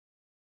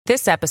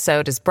This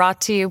episode is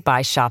brought to you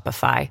by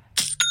Shopify.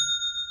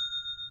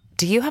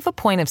 Do you have a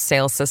point of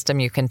sale system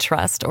you can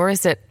trust, or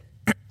is it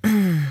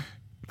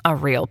a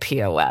real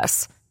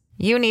POS?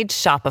 You need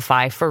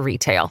Shopify for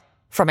retail.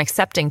 From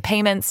accepting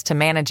payments to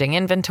managing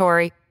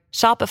inventory,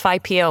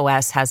 Shopify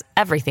POS has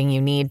everything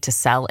you need to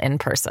sell in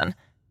person.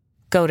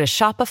 Go to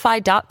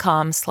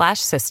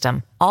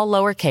shopify.com/system, all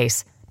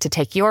lowercase, to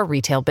take your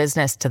retail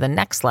business to the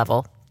next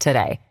level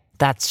today.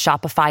 That's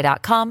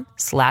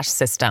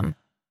shopify.com/system.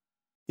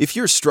 If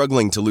you're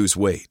struggling to lose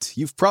weight,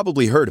 you've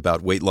probably heard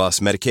about weight loss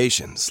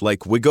medications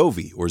like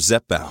Wegovy or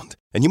Zepbound,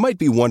 and you might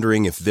be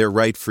wondering if they're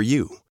right for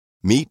you.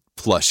 Meet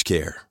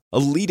PlushCare, a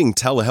leading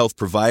telehealth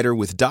provider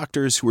with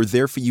doctors who are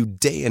there for you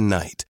day and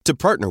night to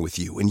partner with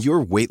you in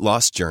your weight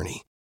loss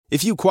journey.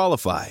 If you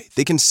qualify,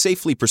 they can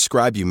safely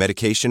prescribe you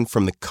medication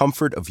from the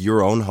comfort of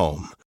your own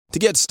home. To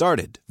get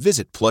started,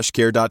 visit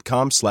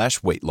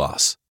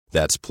plushcare.com/weightloss.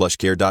 That's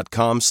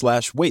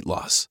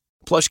plushcare.com/weightloss.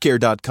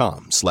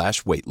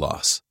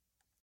 plushcare.com/weightloss.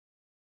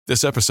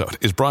 This episode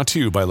is brought to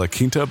you by La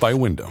Quinta by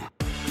Wyndham.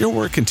 Your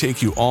work can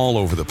take you all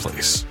over the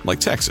place, like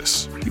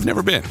Texas. You've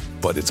never been,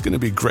 but it's going to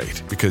be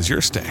great because you're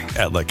staying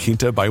at La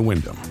Quinta by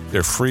Wyndham.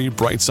 Their free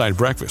Bright Side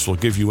breakfast will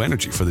give you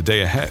energy for the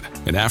day ahead.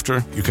 And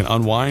after, you can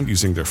unwind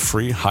using their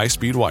free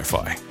high-speed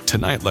Wi-Fi.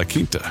 Tonight, La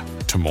Quinta.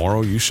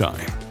 Tomorrow, you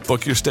shine.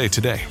 Book your stay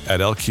today at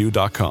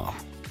lq.com.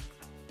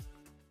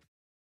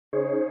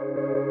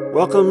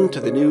 Welcome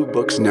to the New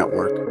Books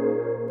Network.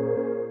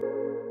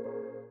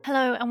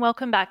 Hello and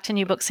welcome back to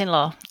New Books in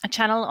Law, a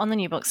channel on the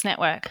New Books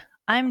Network.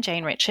 I'm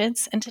Jane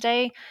Richards, and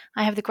today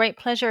I have the great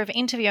pleasure of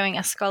interviewing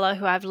a scholar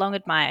who I've long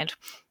admired.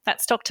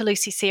 That's Dr.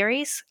 Lucy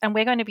Series, and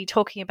we're going to be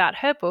talking about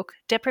her book,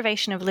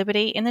 Deprivation of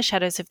Liberty in the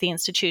Shadows of the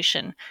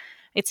Institution.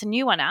 It's a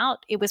new one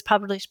out. It was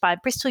published by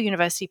Bristol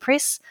University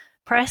Press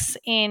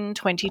in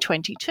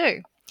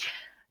 2022.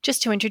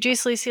 Just to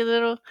introduce Lucy a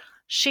little,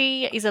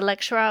 she is a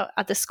lecturer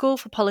at the School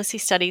for Policy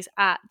Studies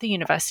at the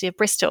University of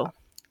Bristol.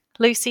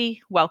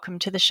 Lucy, welcome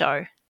to the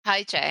show.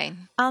 Hi,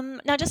 Jane.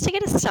 Now, just to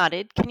get us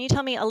started, can you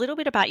tell me a little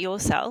bit about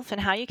yourself and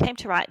how you came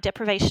to write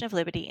Deprivation of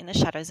Liberty in the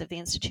Shadows of the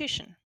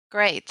Institution?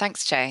 Great.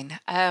 Thanks, Jane.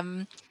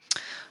 It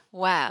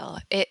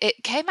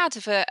came out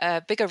of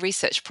a bigger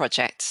research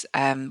project,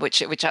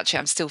 which actually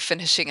I'm still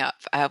finishing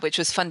up, which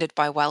was funded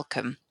by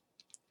Wellcome.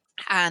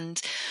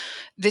 And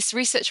this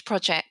research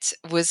project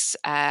was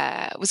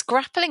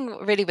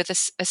grappling really with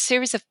a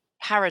series of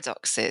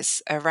paradoxes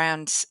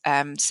around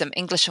some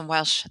English and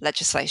Welsh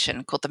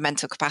legislation called the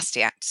Mental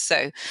Capacity Act.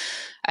 So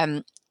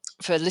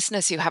for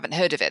listeners who haven't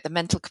heard of it, the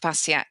Mental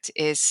Capacity Act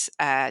is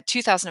a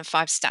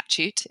 2005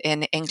 statute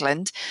in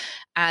England,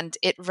 and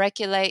it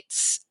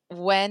regulates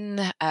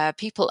when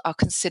people are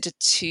considered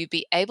to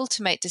be able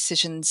to make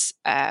decisions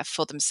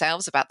for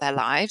themselves about their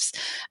lives,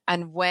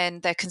 and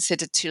when they're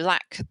considered to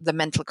lack the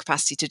mental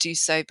capacity to do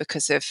so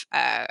because of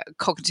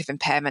cognitive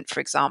impairment, for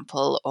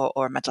example,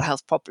 or a mental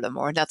health problem,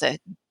 or another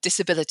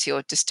disability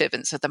or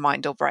disturbance of the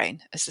mind or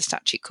brain, as the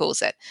statute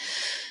calls it.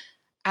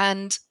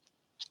 And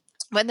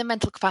when the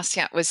Mental Capacity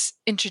Act was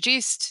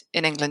introduced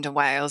in England and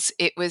Wales,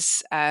 it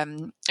was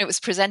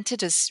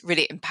presented as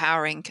really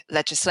empowering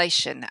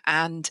legislation,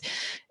 and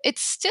I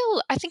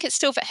think it's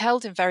still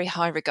held in very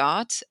high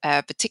regard,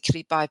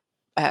 particularly by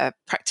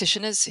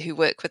practitioners who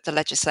work with the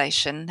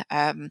legislation.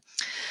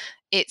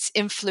 It's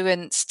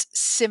influenced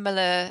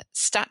similar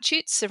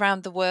statutes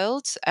around the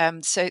world.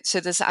 So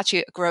there's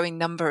actually a growing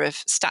number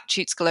of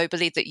statutes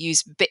globally that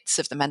use bits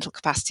of the Mental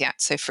Capacity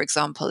Act. So, for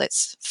example,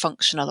 its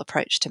functional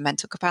approach to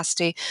mental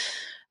capacity.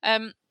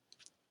 And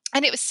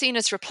it was seen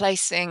as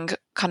replacing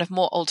kind of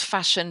more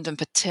old-fashioned and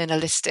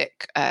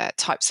paternalistic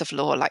types of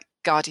law like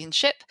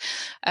guardianship.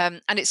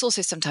 And it's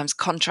also sometimes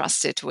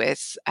contrasted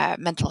with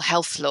mental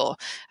health law,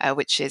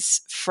 which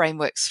is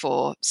frameworks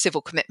for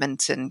civil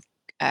commitment and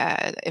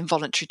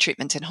involuntary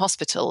treatment in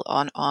hospital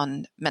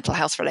on mental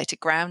health related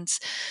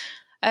grounds.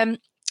 And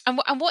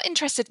what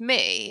interested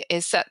me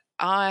is that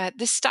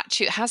this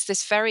statute has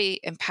this very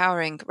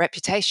empowering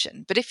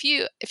reputation. But if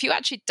you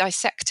actually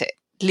dissect it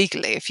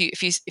legally, if you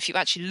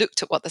actually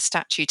looked at what the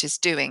statute is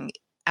doing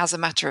as a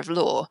matter of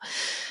law,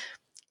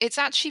 it's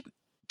actually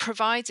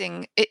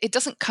providing, it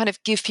doesn't kind of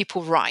give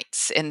people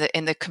rights in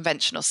the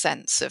conventional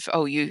sense of,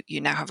 oh, you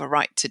now have a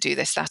right to do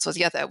this, that, or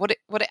the other. What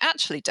it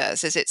actually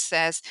does is it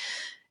says,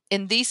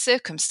 in these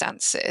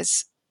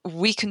circumstances,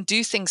 we can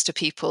do things to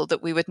people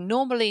that we would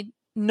normally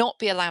not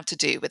be allowed to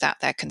do without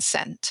their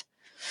consent.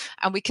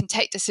 And we can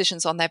take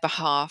decisions on their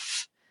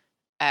behalf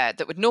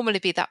that would normally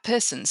be that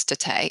person's to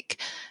take.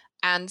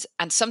 And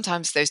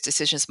sometimes those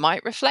decisions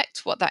might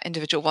reflect what that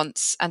individual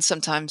wants, and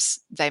sometimes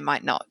they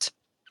might not.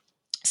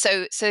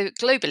 So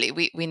globally,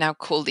 we now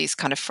call these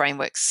kind of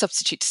frameworks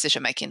substitute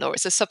decision-making law.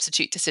 It's a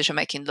substitute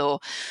decision-making law.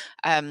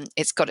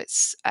 It's got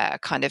its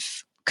kind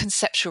of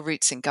conceptual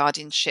roots in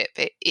guardianship.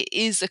 It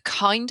is a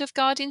kind of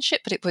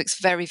guardianship, but it works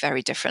very,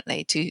 very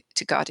differently to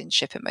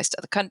guardianship in most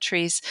other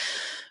countries.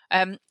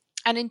 And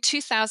in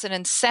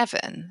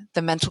 2007,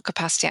 the Mental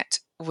Capacity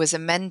Act was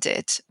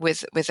amended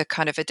with a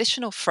kind of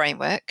additional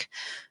framework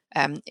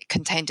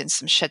contained in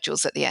some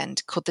schedules at the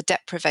end, called the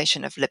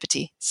Deprivation of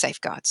Liberty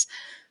Safeguards.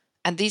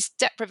 And these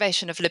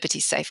deprivation of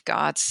liberty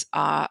safeguards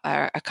are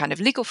a kind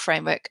of legal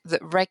framework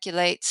that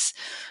regulates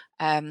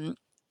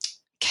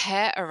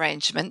care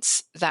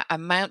arrangements that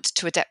amount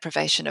to a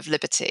deprivation of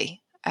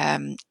liberty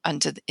in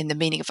the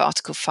meaning of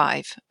Article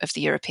 5 of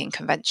the European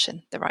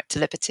Convention, the right to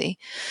liberty.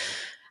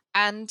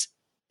 And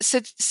so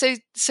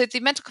the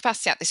Mental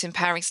Capacity Act, this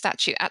empowering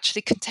statute,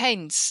 actually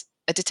contains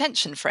a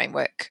detention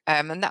framework,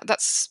 and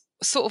that's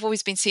sort of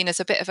always been seen as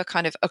a bit of a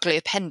kind of ugly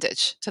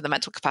appendage to the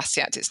Mental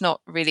Capacity Act. It's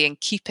not really in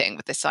keeping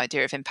with this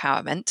idea of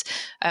empowerment,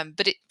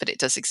 but it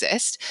does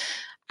exist.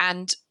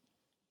 And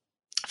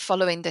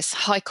following this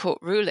High Court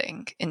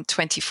ruling in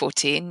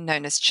 2014,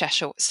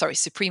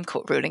 Supreme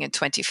Court ruling in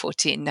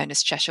 2014, known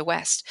as Cheshire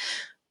West,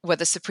 where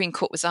the Supreme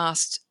Court was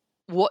asked,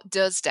 what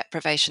does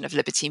deprivation of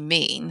liberty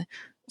mean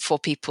for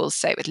people,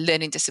 say, with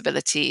learning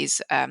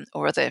disabilities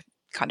or other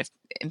kind of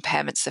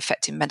impairments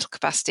affecting mental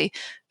capacity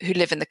who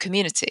live in the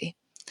community?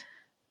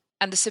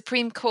 And the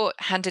Supreme Court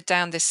handed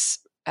down this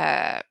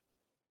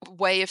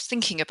way of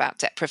thinking about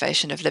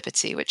deprivation of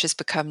liberty, which has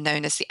become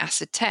known as the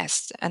acid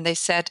test. And they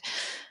said,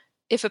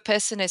 if a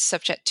person is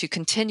subject to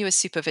continuous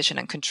supervision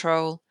and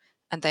control,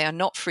 and they are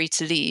not free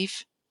to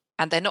leave,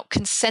 and they're not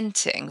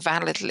consenting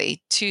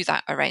validly to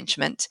that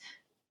arrangement,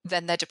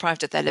 then they're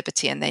deprived of their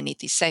liberty and they need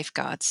these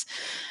safeguards.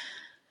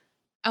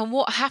 And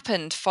what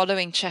happened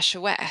following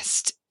Cheshire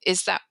West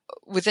is that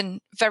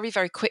within very,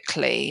 very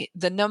quickly,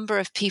 the number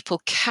of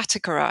people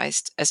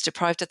categorised as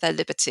deprived of their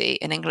liberty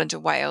in England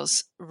and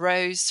Wales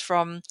rose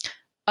from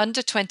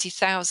under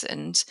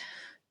 20,000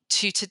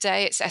 to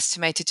today it's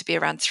estimated to be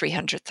around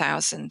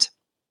 300,000.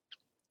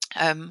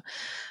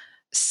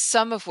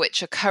 Some of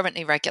which are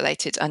currently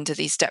regulated under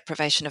these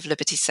deprivation of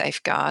liberty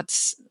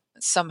safeguards.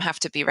 Some have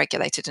to be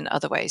regulated in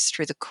other ways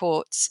through the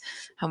courts.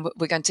 And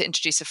we're going to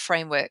introduce a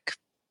framework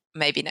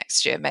maybe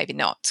next year, maybe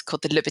not,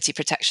 called the Liberty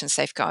Protection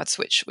Safeguards,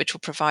 which will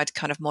provide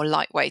kind of more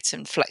lightweight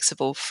and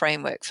flexible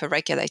framework for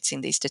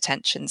regulating these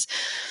detentions.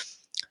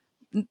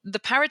 The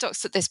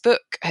paradox that this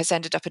book has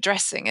ended up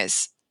addressing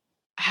is,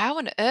 how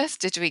on earth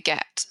did we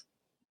get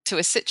to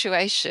a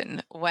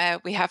situation where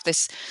we have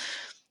this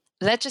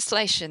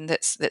legislation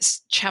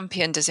that's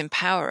championed as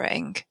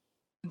empowering,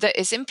 that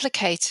is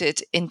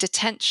implicated in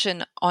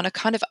detention on a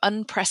kind of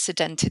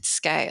unprecedented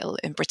scale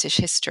in British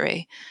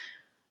history?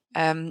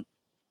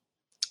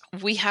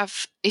 We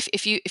have,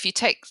 if you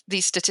take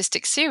these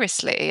statistics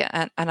seriously,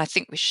 and I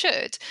think we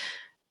should,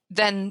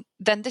 then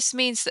this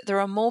means that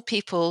there are more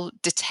people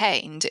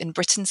detained in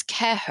Britain's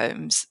care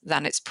homes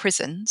than its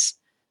prisons,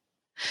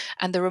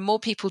 and there are more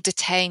people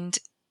detained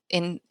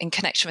in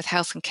connection with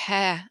health and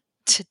care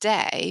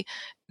today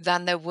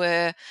than there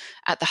were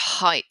at the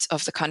height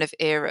of the kind of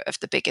era of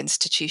the big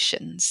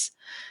institutions.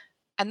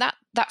 And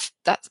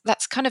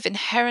that's kind of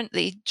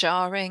inherently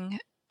jarring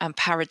and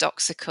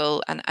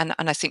paradoxical and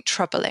I think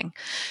troubling.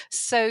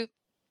 So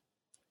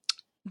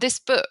this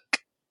book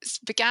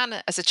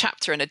began as a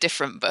chapter in a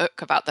different book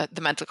about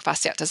the Mental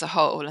Capacity Act as a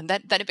whole, and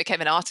then it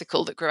became an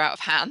article that grew out of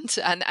hand,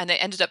 and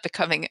it ended up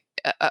becoming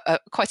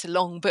quite a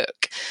long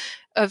book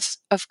of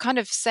kind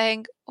of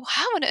saying, well,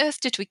 how on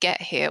earth did we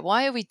get here?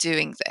 Why are we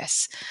doing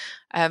this?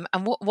 And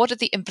what are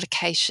the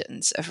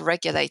implications of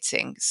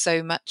regulating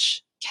so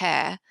much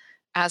care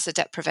as a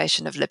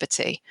deprivation of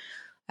liberty?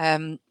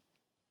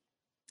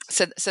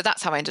 So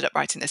that's how I ended up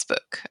writing this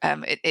book.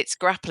 It's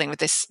grappling with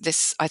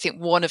this, I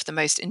think, one of the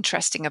most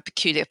interesting and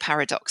peculiar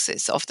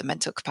paradoxes of the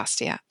Mental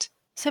Capacity Act.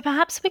 So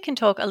perhaps we can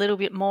talk a little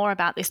bit more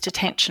about this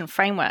detention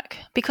framework,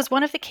 because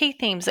one of the key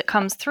themes that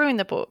comes through in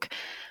the book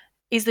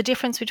is the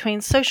difference between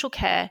social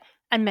care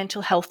and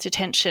mental health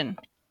detention.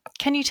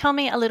 Can you tell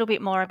me a little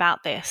bit more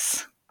about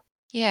this?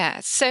 Yeah,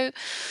 so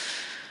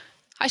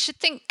I should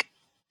think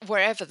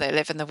wherever they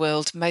live in the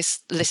world,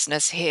 most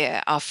listeners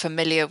here are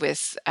familiar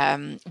with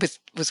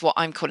what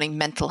I'm calling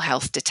mental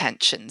health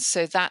detention.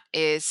 So that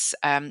is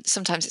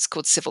sometimes it's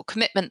called civil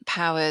commitment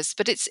powers,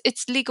 but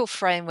it's legal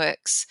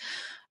frameworks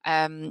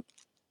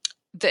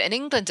that in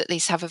England at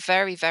least have a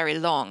very, very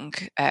long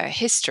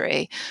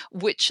history,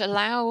 which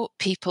allow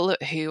people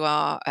who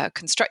are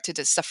constructed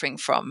as suffering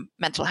from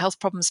mental health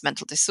problems,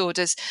 mental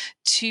disorders,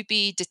 to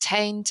be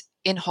detained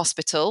in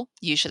hospital,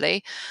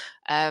 usually,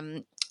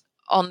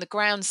 on the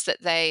grounds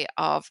that they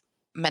are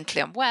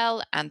mentally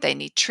unwell and they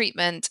need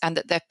treatment and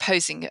that they're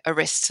posing a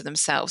risk to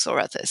themselves or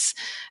others.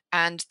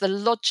 And the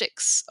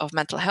logics of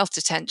mental health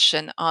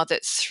detention are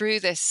that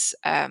through this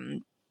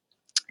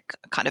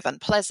kind of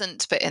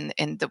unpleasant, but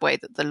in the way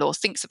that the law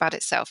thinks about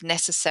itself,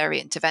 necessary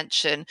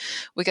intervention,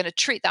 we're going to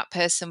treat that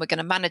person, we're going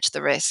to manage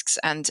the risks,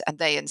 and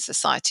they in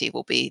society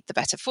will be the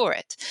better for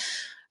it.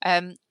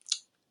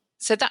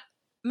 So that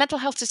mental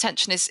health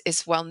detention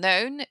is well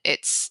known.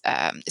 It's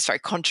very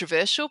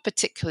controversial,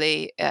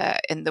 particularly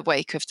in the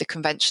wake of the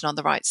Convention on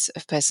the Rights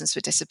of Persons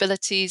with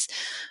Disabilities.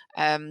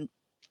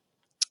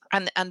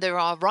 And there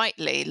are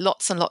rightly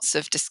lots and lots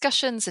of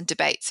discussions and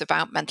debates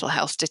about mental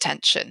health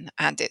detention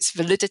and its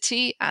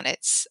validity and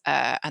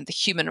and the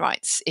human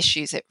rights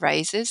issues it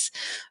raises,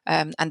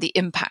 and the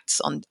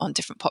impacts on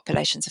different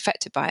populations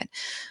affected by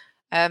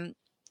it.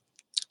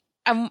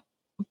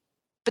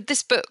 But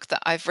this book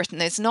that I've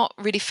written is not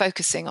really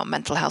focusing on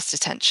mental health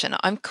detention.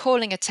 I'm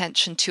calling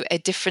attention to a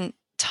different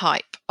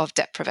type of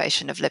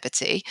deprivation of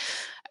liberty.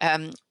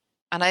 And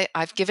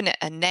I've given it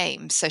a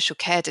name, social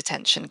care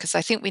detention, because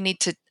I think we need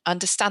to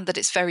understand that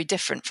it's very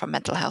different from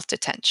mental health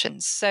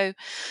detention. So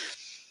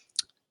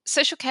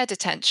social care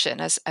detention,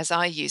 as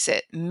I use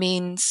it,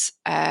 means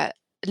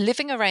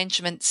living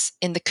arrangements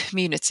in the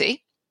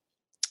community.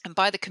 And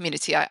by the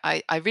community,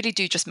 I really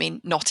do just mean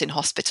not in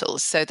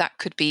hospitals. So that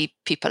could be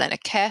people in a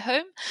care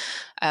home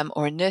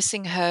or a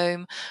nursing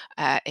home.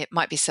 It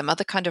might be some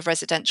other kind of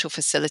residential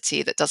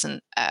facility that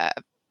doesn't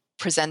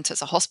present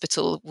as a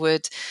hospital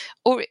would,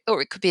 or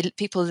it could be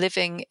people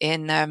living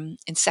in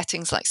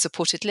settings like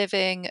supported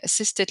living,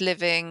 assisted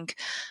living,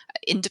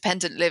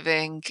 independent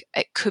living.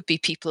 It could be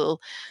people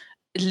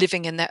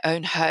living in their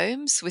own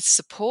homes with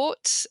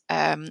support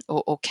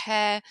or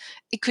care.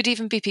 It could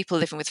even be people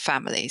living with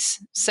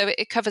families. So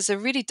it covers a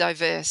really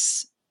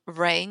diverse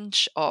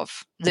range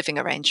of living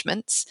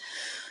arrangements.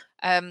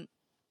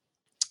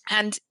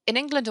 And in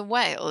England and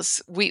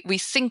Wales, we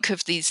think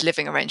of these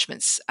living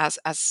arrangements as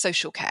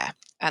social care.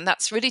 And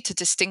that's really to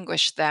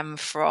distinguish them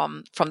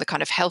from the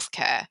kind of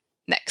healthcare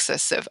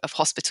nexus of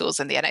hospitals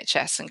and the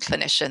NHS and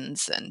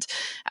clinicians and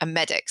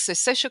medics. So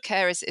social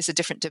care is a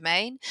different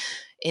domain.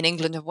 In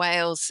England and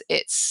Wales,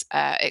 it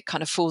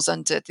kind of falls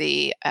under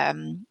the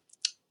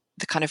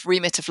kind of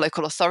remit of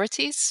local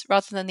authorities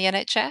rather than the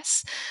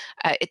NHS.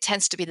 It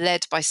tends to be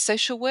led by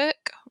social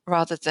work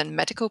rather than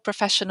medical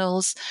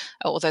professionals,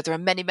 although there are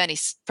many, many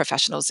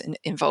professionals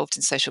involved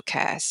in social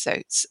care. So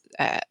it's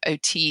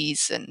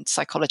OTs and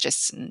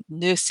psychologists and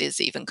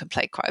nurses even can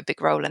play quite a big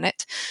role in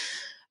it.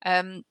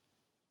 And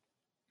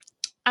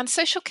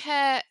social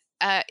care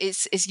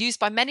is used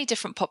by many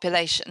different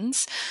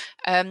populations,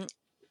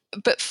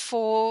 but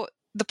for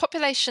the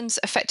populations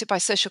affected by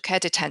social care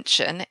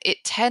detention,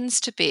 it tends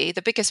to be,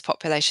 the biggest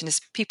population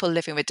is people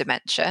living with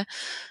dementia.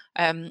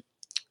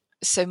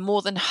 So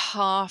more than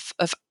half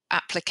of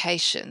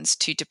applications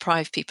to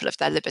deprive people of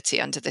their liberty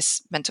under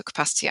this Mental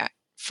Capacity Act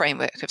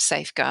framework of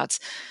safeguards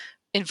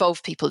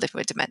involve people living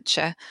with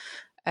dementia.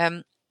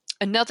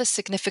 Another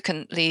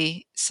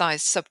significantly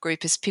sized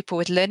subgroup is people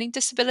with learning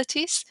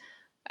disabilities,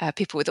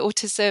 people with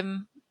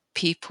autism,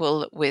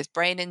 people with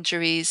brain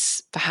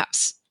injuries,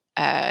 perhaps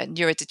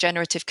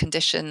neurodegenerative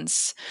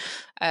conditions.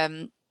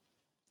 And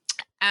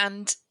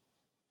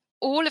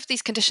all of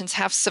these conditions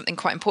have something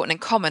quite important in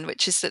common,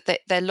 which is that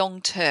they're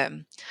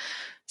long-term.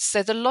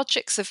 So the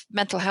logics of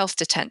mental health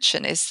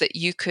detention is that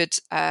you can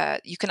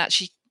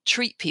actually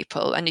treat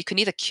people, and you can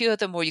either cure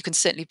them or you can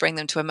certainly bring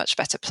them to a much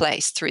better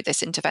place through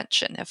this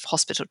intervention of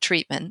hospital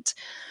treatment.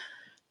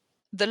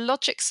 The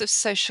logics of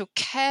social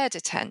care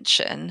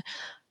detention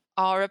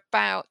are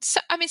about,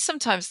 I mean,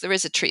 sometimes there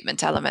is a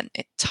treatment element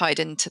tied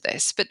into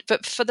this,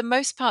 but for the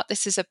most part,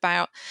 this is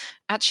about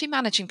actually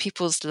managing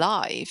people's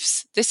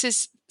lives.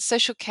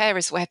 Social care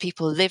is where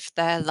people live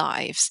their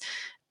lives.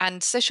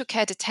 And social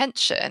care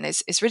detention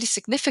is really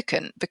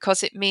significant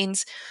because it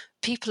means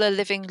people are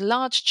living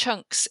large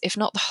chunks, if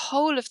not the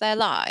whole of their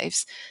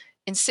lives,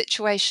 in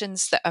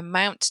situations that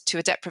amount to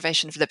a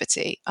deprivation of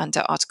liberty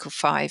under Article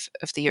 5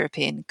 of the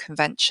European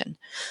Convention.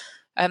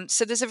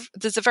 So there's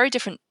a very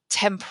different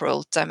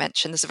temporal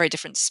dimension, there's a very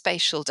different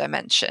spatial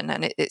dimension,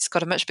 and it's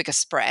got a much bigger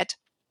spread.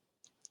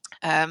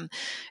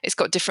 It's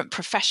got different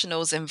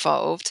professionals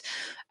involved.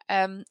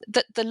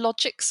 The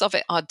logics of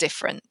it are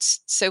different.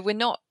 So we're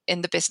not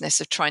in the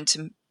business of trying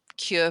to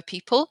cure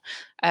people.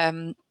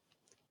 We're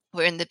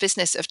in the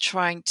business of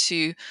trying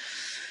to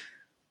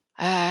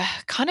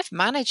kind of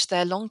manage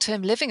their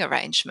long-term living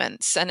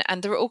arrangements.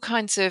 And there are all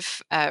kinds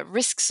of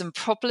risks and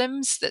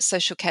problems that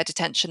social care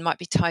detention might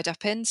be tied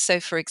up in. So,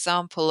 for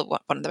example,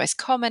 one of the most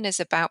common is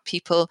about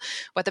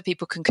whether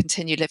people can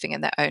continue living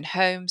in their own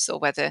homes or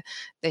whether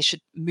they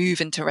should move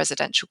into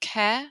residential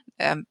care.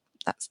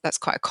 That's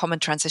quite a common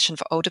transition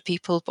for older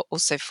people, but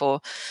also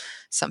for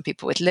some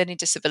people with learning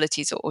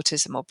disabilities or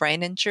autism or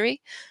brain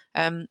injury.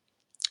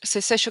 So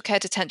social care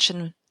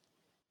detention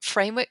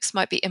frameworks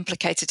might be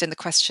implicated in the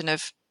question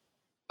of,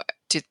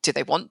 do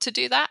they want to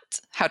do that?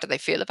 How do they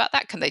feel about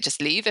that? Can they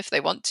just leave if they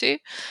want to?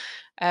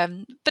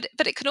 But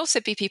it can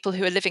also be people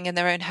who are living in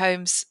their own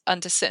homes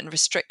under certain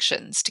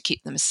restrictions to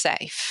keep them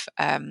safe.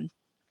 And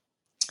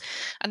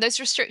those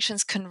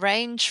restrictions can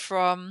range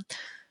from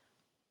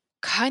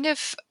kind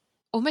of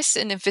almost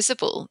an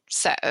invisible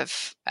set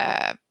of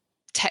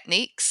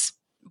techniques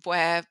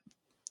where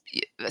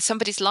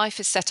somebody's life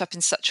is set up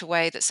in such a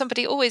way that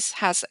somebody always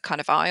has a kind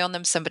of eye on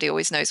them. Somebody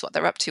always knows what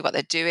they're up to, what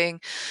they're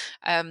doing.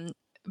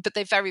 But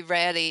they very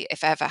rarely,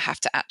 if ever, have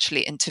to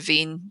actually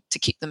intervene to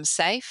keep them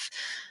safe.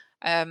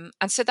 And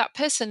so that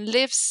person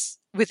lives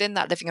within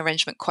that living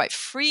arrangement quite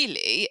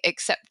freely,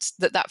 except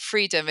that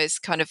freedom is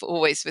kind of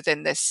always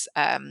within this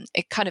a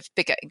kind of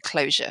bigger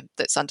enclosure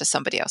that's under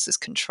somebody else's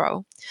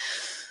control.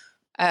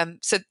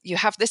 So you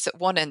have this at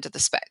one end of the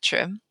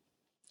spectrum,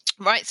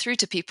 right through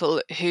to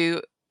people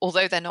who,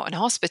 although they're not in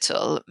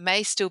hospital,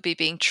 may still be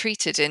being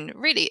treated in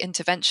really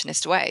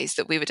interventionist ways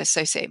that we would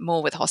associate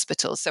more with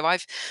hospitals. So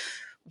I've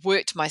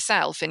worked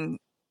myself in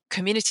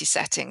community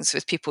settings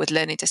with people with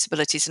learning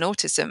disabilities and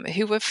autism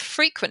who were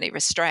frequently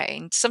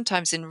restrained,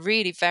 sometimes in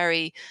really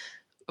very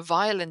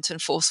violent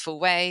and forceful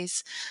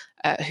ways,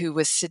 who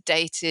were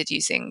sedated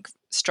using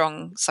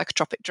strong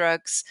psychotropic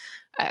drugs,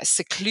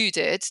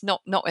 secluded,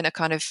 not in a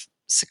kind of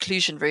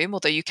seclusion room,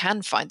 although you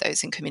can find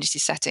those in community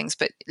settings,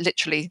 but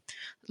literally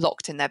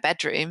locked in their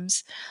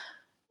bedrooms.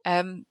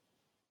 So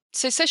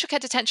social care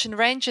detention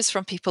ranges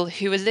from people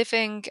who are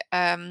living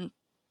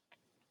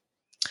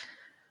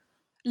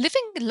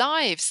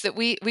lives that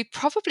we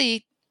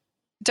probably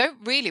don't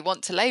really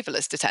want to label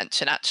as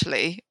detention,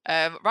 actually,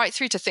 right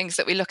through to things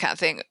that we look at and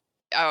think,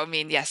 oh, I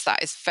mean, yes,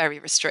 that is very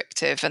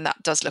restrictive, and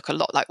that does look a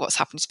lot like what's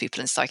happening to people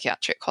in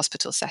psychiatric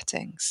hospital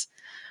settings.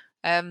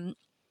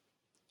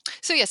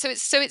 So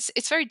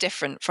it's very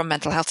different from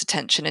mental health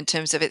detention in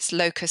terms of its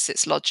locus,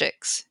 its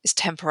logics, its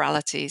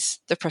temporalities,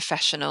 the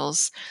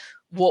professionals,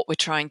 what we're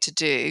trying to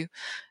do,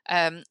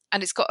 and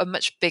it's got a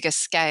much bigger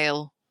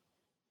scale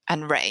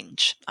and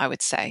range, I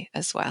would say,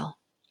 as well.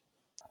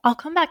 I'll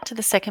come back to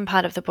the second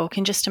part of the book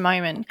in just a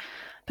moment,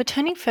 but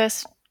turning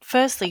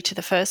firstly to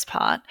the first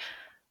part,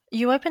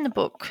 you open the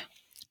book,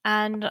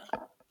 and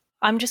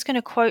I'm just going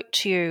to quote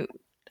to you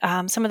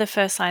some of the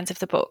first lines of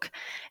the book.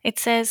 It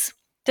says,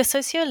 "The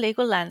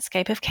socio-legal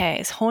landscape of care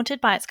is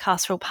haunted by its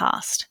carceral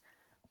past.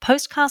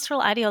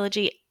 Post-carceral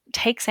ideology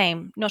takes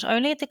aim not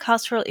only at the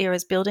carceral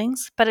era's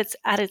buildings, but it's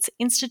at its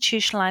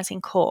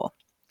institutionalizing core."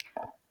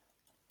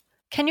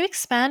 Can you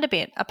expand a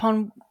bit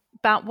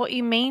about what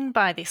you mean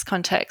by this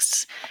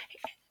context,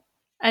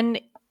 and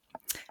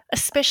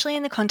especially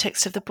in the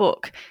context of the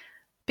book?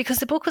 Because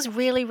the book was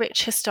really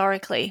rich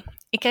historically.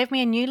 It gave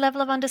me a new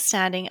level of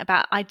understanding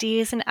about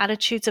ideas and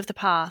attitudes of the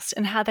past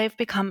and how they've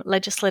become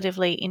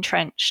legislatively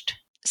entrenched.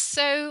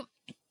 So,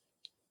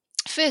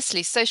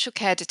 firstly, social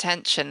care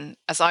detention,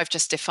 as I've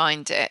just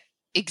defined it,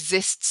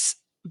 exists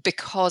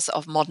because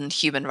of modern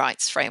human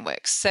rights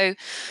frameworks. So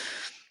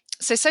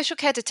social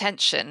care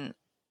detention,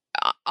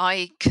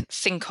 I can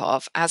think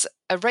of as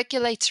a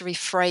regulatory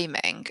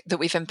framing that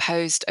we've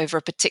imposed over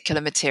a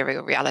particular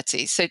material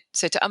reality. So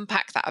to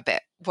unpack that a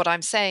bit, what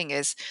I'm saying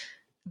is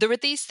there are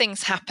these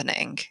things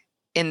happening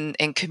in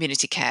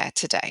community care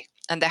today.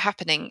 And they're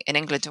happening in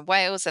England and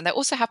Wales, and they're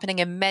also happening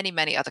in many,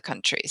 many other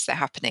countries. They're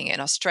happening in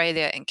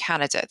Australia, in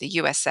Canada, the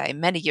USA,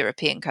 many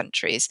European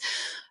countries.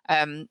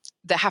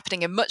 They're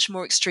happening in much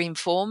more extreme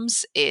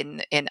forms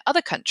in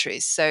other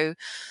countries. So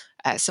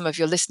some of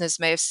your listeners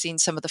may have seen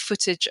some of the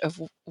footage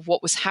of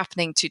what was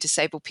happening to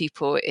disabled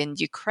people in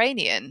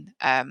Ukrainian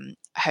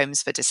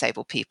homes for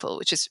disabled people,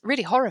 which is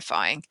really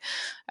horrifying.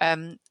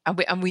 And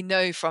we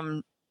know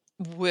from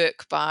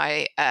work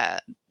by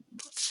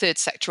third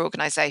sector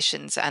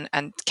organisations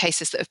and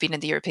cases that have been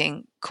in the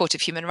European Court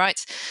of Human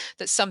Rights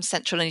that some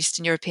Central and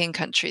Eastern European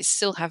countries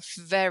still have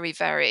very,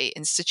 very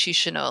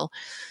institutional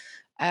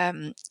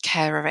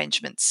care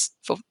arrangements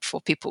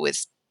for people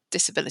with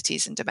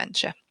disabilities and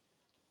dementia.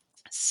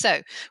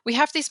 So we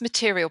have these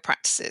material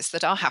practices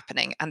that are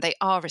happening, and they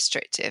are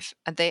restrictive,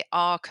 and they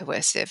are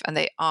coercive, and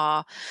they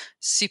are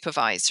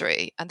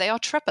supervisory, and they are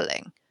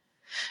troubling.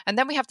 And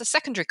then we have the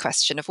secondary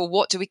question of, well,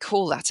 what do we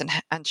call that,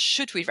 and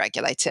should we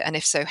regulate it? And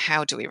if so,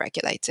 how do we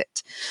regulate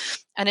it?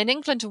 And in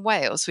England and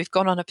Wales, we've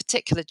gone on a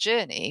particular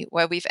journey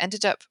where we've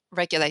ended up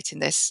regulating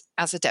this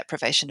as a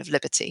deprivation of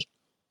liberty.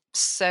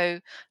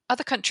 So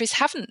other countries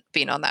haven't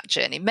been on that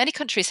journey. Many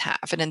countries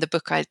have, and in the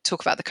book I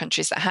talk about the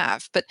countries that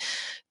have, but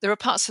there are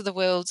parts of the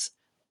world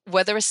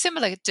where there are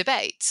similar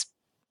debates,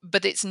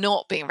 but it's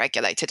not being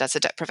regulated as a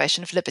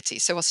deprivation of liberty.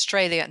 So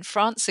Australia and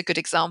France are good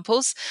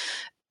examples.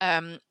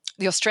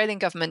 The Australian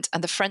government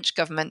and the French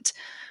government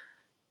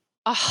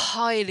are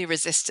highly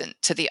resistant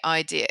to the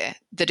idea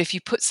that if you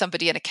put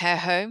somebody in a care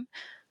home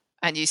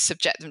and you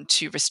subject them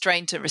to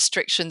restraint and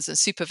restrictions and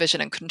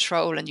supervision and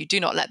control and you do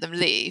not let them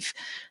leave,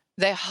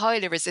 they're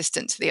highly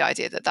resistant to the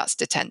idea that that's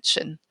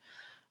detention.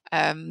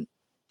 But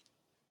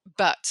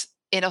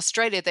in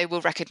Australia, they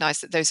will recognise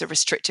that those are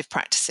restrictive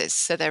practices.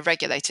 So they're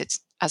regulated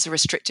as a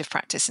restrictive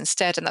practice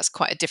instead, and that's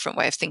quite a different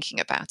way of thinking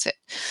about it.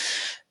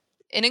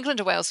 In England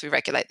and Wales, we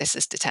regulate this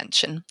as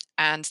detention,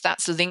 and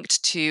that's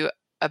linked to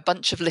a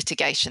bunch of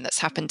litigation that's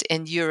happened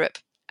in Europe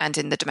and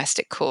in the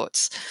domestic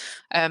courts.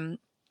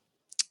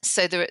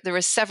 So there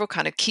are several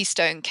kind of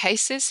keystone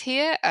cases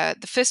here.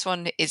 The first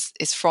one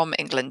is from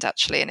England,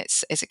 actually, and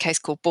it's a case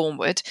called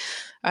Bournewood.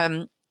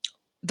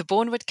 The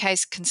Bournewood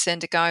case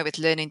concerned a guy with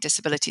learning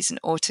disabilities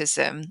and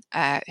autism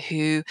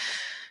who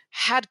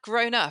had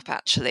grown up,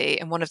 actually,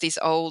 in one of these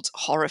old,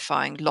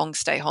 horrifying,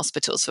 long-stay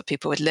hospitals for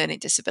people with learning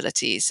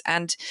disabilities.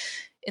 And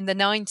in the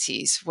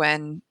 90s,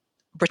 when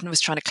Britain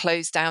was trying to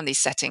close down these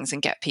settings and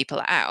get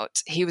people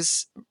out, he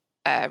was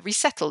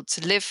resettled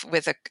to live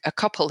with a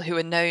couple who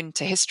are known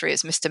to history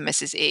as Mr. and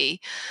Mrs. E.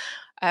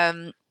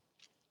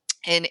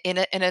 In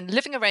a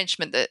living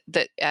arrangement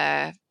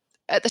that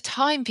at the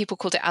time people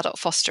called it adult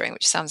fostering,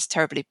 which sounds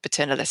terribly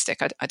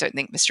paternalistic. I don't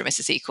think Mr. and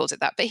Mrs. E called it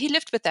that, but he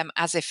lived with them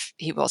as if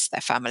he was their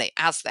family,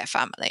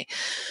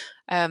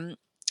 and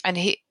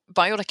he,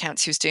 by all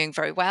accounts, he was doing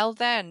very well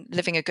there and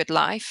living a good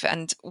life.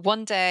 And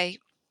one day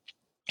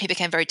he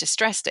became very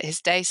distressed at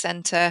his day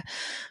centre.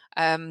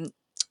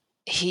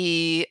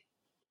 He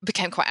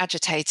became quite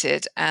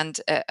agitated, and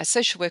a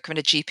social worker and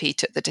a GP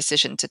took the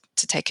decision to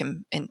take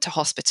him into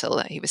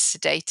hospital. He was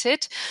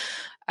sedated,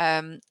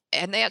 and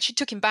they actually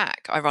took him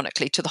back,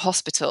 ironically, to the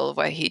hospital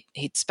where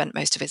he'd spent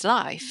most of his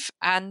life.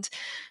 And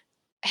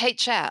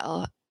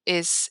HL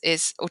is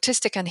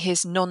autistic, and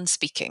he's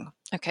non-speaking.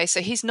 Okay,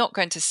 so he's not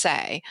going to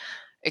say,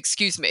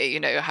 "Excuse me,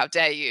 how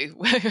dare you?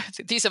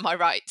 These are my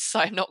rights.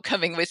 I'm not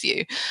coming with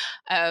you."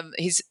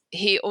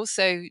 He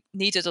also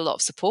needed a lot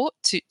of support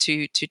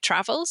to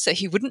travel, so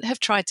he wouldn't have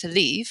tried to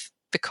leave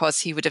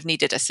because he would have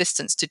needed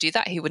assistance to do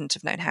that. He wouldn't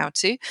have known how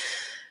to,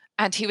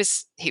 and he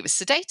was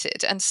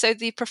sedated. And so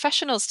the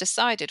professionals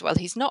decided, well,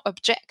 he's not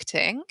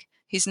objecting,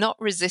 he's not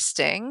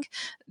resisting,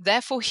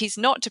 therefore he's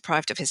not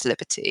deprived of his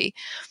liberty.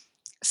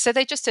 So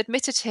they just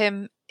admitted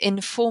him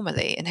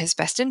informally in his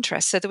best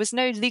interest. So there was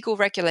no legal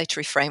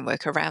regulatory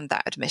framework around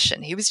that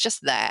admission. He was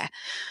just there.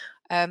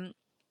 And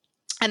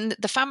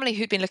the family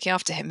who'd been looking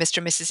after him, Mr.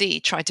 and Mrs. E,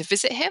 tried to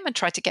visit him and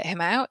tried to get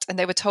him out. And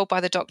they were told by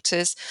the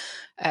doctors,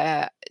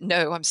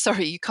 no, I'm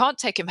sorry, you can't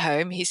take him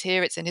home. He's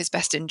here. It's in his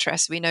best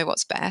interest. We know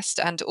what's best.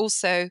 And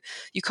also,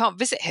 you can't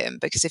visit him,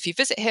 because if you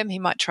visit him, he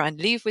might try and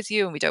leave with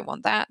you, and we don't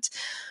want that.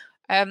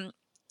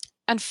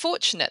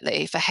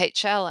 Unfortunately for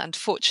HL, and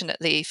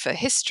fortunately for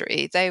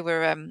history, they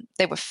were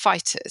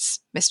fighters,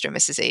 Mr. and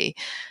Mrs. E.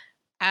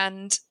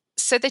 And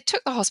so they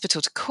took the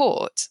hospital to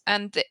court.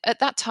 And at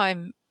that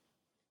time,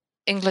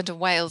 England and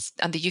Wales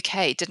and the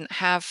UK didn't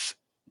have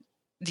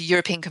the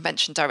European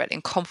Convention directly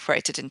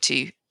incorporated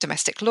into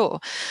domestic law.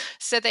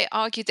 So they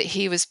argued that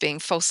he was being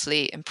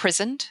falsely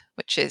imprisoned,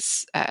 which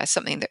is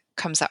something that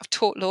comes out of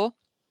tort law.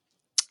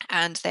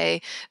 And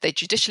they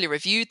judicially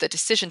reviewed the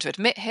decision to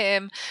admit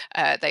him.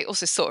 They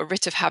also sought a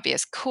writ of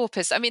habeas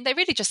corpus. I mean, they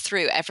really just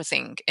threw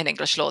everything in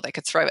English law they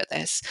could throw at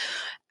this.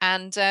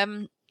 And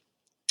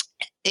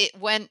it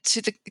went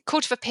to the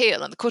Court of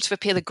Appeal, and the Court of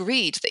Appeal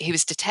agreed that he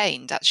was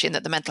detained, actually, and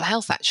that the Mental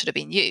Health Act should have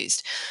been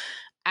used.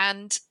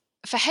 And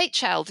for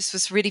HL, this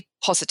was really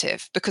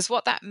positive, because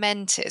what that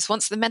meant is,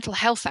 once the Mental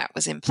Health Act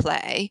was in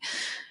play,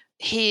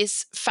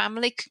 his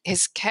family,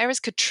 his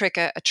carers could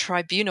trigger a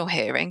tribunal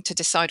hearing to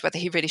decide whether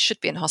he really should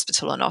be in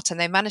hospital or not. And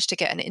they managed to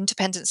get an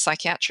independent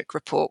psychiatric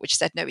report which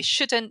said, no, he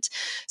shouldn't.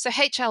 So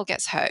HL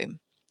gets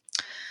home.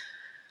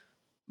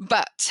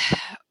 But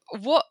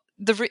what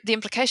the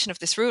implication of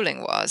this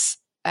ruling was,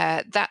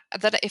 that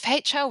if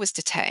HL was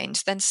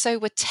detained, then so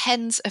were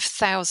tens of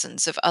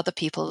thousands of other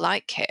people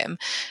like him.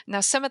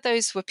 Now, some of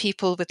those were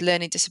people with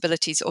learning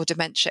disabilities or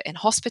dementia in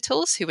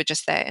hospitals who were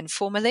just there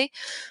informally.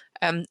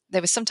 They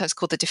were sometimes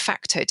called the de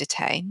facto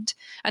detained,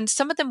 and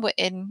some of them were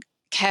in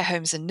care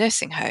homes and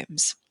nursing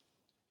homes.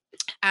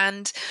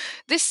 And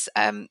this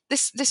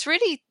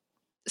really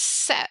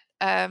set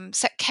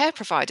care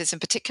providers in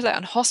particular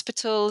and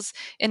hospitals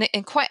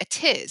in quite a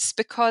tiz,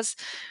 because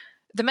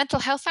the Mental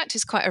Health Act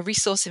is quite a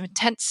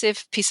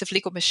resource-intensive piece of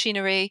legal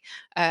machinery.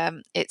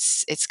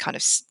 It's kind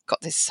of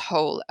got this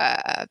whole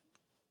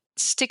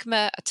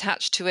stigma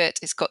attached to it.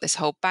 It's got this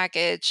whole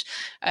baggage,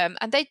 and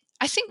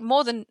I think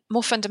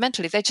more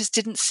fundamentally, they just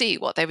didn't see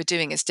what they were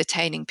doing as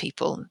detaining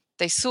people.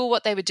 They saw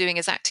what they were doing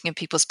as acting in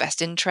people's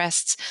best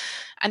interests.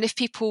 And if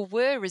people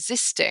were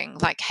resisting,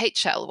 like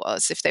HL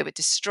was, if they were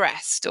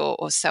distressed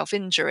or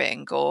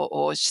self-injuring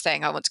or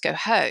saying, I want to go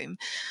home,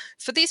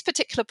 for these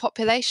particular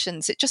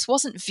populations, it just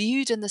wasn't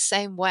viewed in the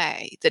same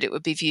way that it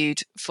would be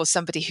viewed for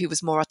somebody who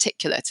was more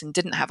articulate and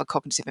didn't have a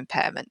cognitive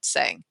impairment,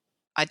 saying,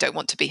 I don't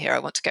want to be here, I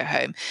want to go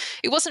home.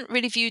 It wasn't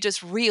really viewed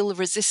as real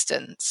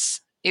resistance.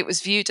 It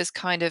was viewed as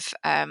kind of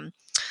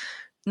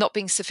not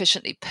being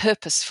sufficiently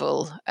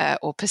purposeful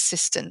or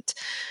persistent,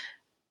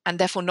 and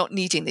therefore not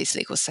needing these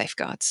legal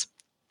safeguards.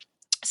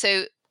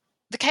 So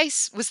the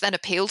case was then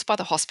appealed by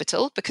the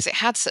hospital because it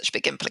had such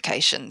big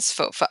implications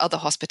for other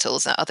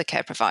hospitals and other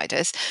care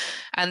providers.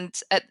 And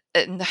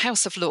in the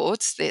House of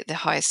Lords, the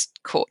highest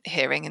court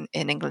hearing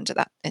in England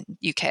in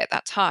UK at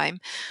that time,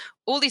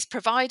 all these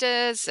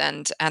providers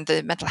and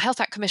the Mental Health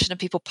Act Commission and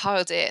people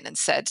piled in and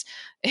said,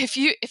 if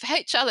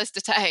HL is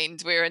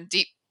detained, we're in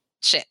deep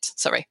shit.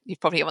 Sorry, you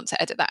probably want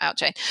to edit that out,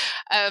 Jane.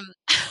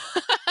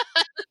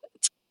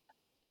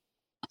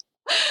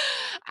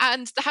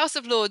 And the House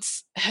of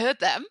Lords heard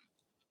them,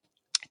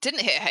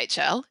 didn't hear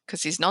HL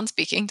because he's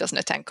non-speaking, doesn't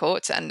attend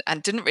court, and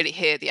didn't really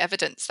hear the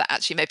evidence that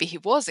actually maybe he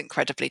was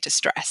incredibly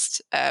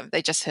distressed.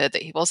 They just heard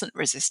that he wasn't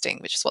resisting,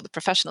 which is what the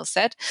professionals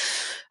said.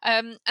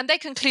 And they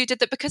concluded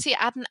that because he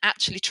hadn't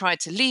actually tried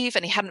to leave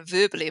and he hadn't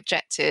verbally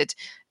objected,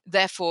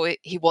 therefore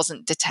he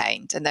wasn't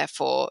detained, and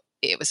therefore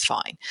it was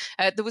fine.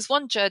 There was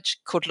one judge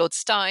called Lord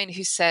Stein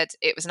who said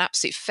it was an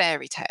absolute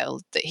fairy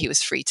tale that he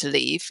was free to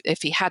leave.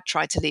 If he had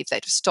tried to leave,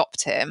 they'd have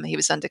stopped him. He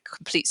was under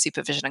complete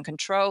supervision and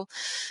control.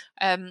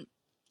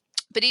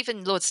 But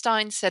even Lord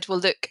Stein said, well,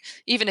 look,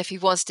 even if he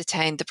was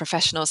detained, the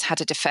professionals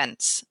had a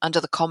defence under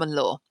the common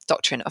law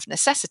doctrine of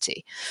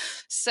necessity.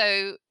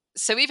 So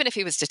even if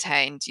he was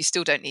detained, you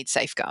still don't need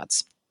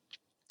safeguards.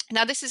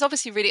 Now, this is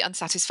obviously really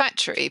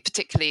unsatisfactory,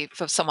 particularly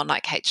for someone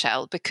like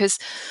HL, because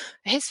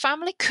his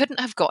family couldn't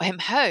have got him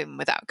home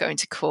without going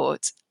to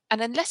court. And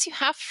unless you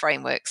have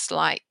frameworks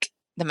like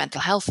the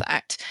Mental Health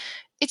Act,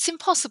 it's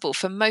impossible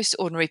for most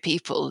ordinary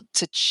people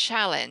to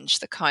challenge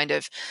the kind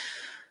of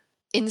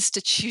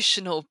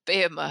institutional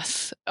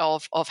behemoth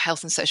of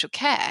health and social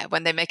care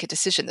when they make a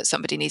decision that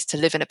somebody needs to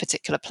live in a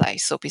particular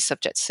place or be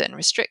subject to certain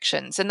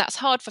restrictions. And that's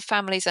hard for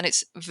families, and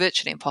it's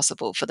virtually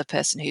impossible for the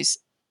person who's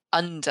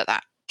under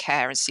that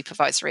care and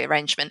supervisory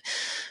arrangement,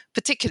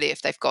 particularly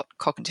if they've got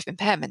cognitive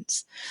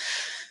impairments.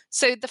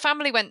 So the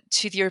family went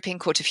to the European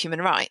Court of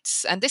Human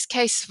Rights, and this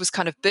case was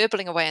kind of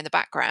burbling away in the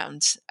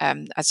background.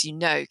 As you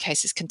know,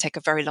 cases can take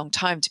a very long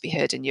time to be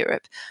heard in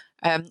Europe,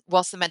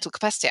 whilst the Mental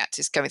Capacity Act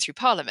is going through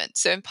Parliament.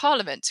 So in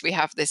Parliament, we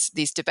have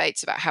these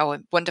debates about how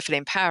wonderfully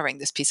empowering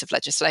this piece of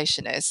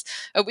legislation is,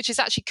 which is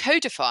actually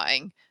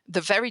codifying the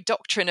very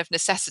doctrine of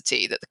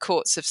necessity that the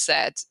courts have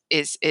said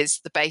is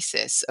the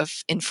basis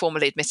of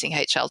informally admitting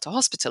HL to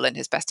hospital in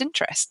his best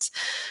interests.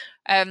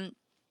 And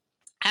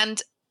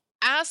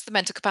as the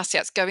Mental Capacity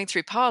Act is going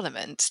through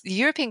Parliament, the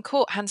European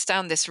Court hands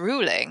down this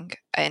ruling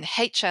in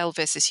HL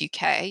versus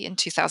UK in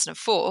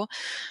 2004,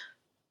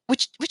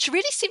 which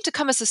really seemed to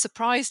come as a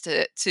surprise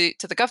to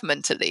the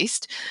government, at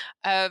least,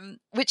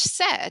 which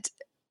said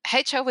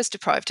HL was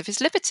deprived of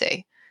his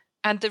liberty.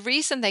 And the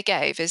reason they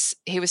gave is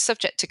he was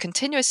subject to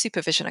continuous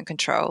supervision and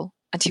control,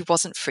 and he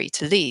wasn't free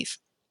to leave.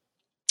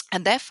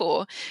 And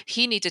therefore,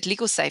 he needed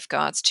legal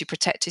safeguards to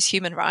protect his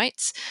human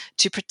rights,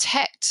 to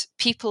protect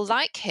people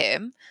like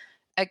him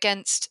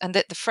against, and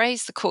that the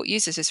phrase the court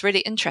uses is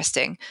really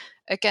interesting,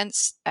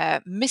 against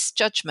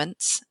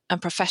misjudgments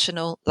and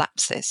professional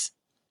lapses.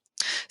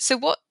 So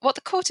what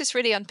the court is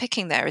really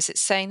unpicking there is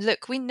it's saying,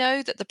 look, we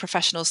know that the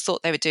professionals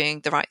thought they were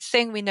doing the right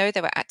thing. We know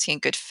they were acting in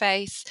good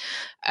faith,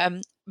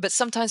 but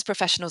sometimes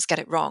professionals get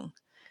it wrong.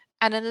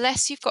 And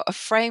unless you've got a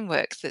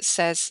framework that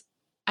says,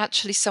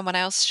 actually, someone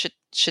else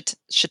should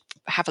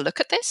have a look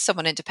at this,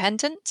 someone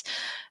independent,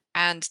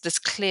 and there's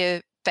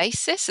clear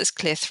basis, there's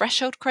clear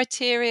threshold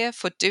criteria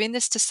for doing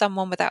this to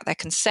someone without their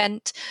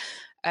consent,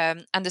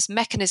 and there's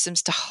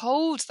mechanisms to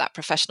hold that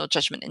professional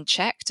judgment in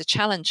check, to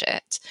challenge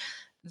it,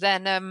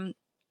 then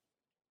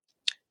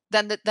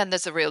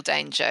there's a real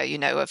danger,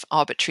 of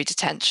arbitrary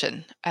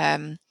detention.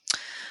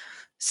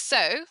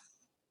 So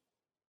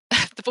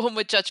the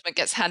Bournemouth judgment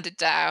gets handed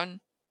down.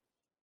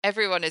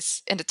 Everyone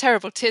is in a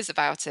terrible tears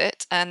about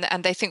it, and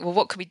they think, well,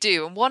 what can we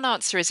do? And one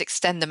answer is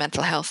extend the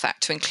Mental Health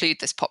Act to include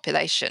this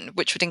population,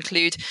 which would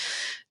include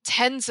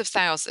tens of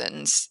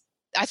thousands.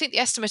 I think the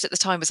estimate at the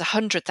time was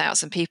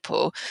 100,000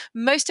 people,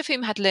 most of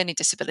whom had learning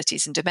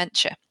disabilities and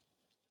dementia.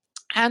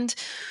 And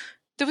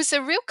there was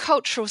a real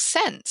cultural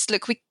sense,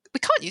 look, we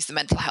can't use the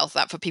Mental Health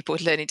Act for people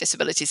with learning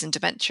disabilities and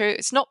dementia.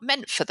 It's not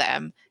meant for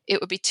them. It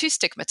would be too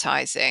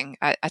stigmatizing.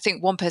 I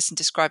think one person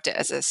described it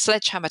as a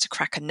sledgehammer to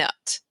crack a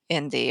nut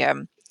in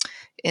the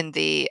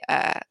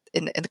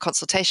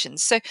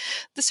consultations. So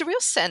there's a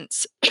real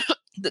sense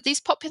that these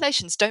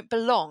populations don't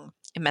belong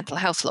in mental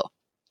health law.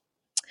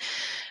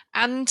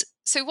 And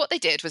so what they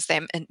did was they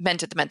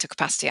amended the Mental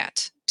Capacity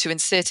Act to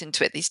insert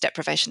into it these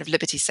deprivation of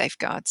liberty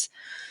safeguards.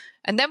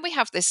 And then we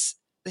have this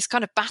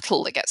kind of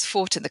battle that gets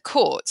fought in the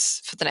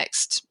courts for the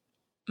next,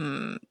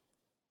 I'm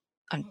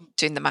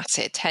doing the maths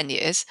here, 10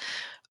 years,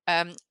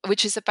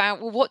 which is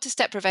about, well, what does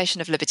deprivation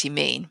of liberty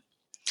mean?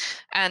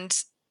 And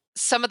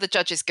some of the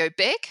judges go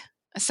big,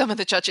 and some of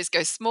the judges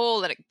go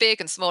small, and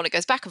big and small, and it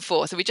goes back and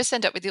forth. And we just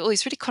end up with all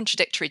these really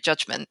contradictory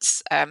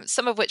judgments,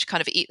 some of which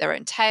kind of eat their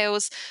own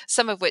tails,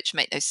 some of which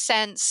make no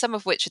sense, some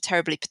of which are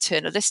terribly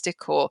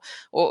paternalistic or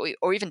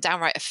even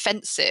downright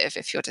offensive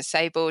if you're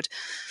disabled.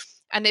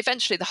 And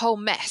eventually the whole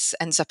mess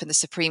ends up in the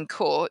Supreme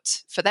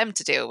Court for them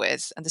to deal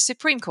with. And the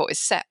Supreme Court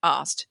is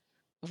asked,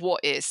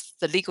 what is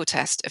the legal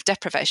test of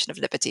deprivation of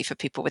liberty for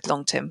people with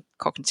long-term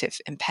cognitive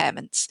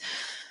impairments?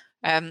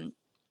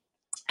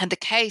 And the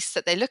case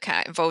that they look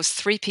at involves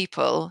 3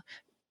 people,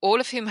 all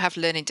of whom have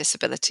learning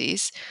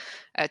disabilities.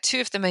 2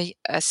 of them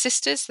are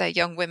sisters. They're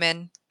young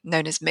women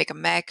known as Mig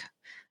and Meg.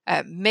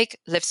 Mig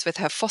lives with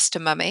her foster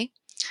mummy.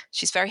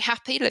 She's very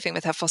happy living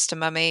with her foster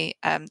mummy.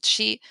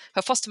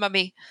 Her foster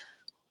mummy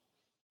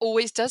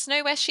always does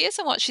know where she is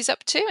and what she's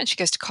up to, and she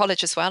goes to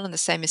college as well, and the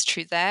same is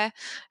true there.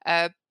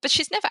 But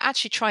she's never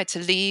actually tried to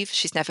leave.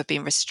 She's never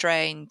been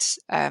restrained.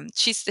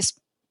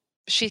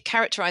 She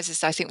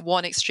characterizes, I think,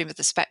 one extreme of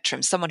the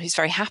spectrum, someone who's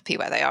very happy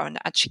where they are and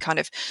actually kind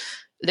of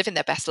living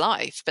their best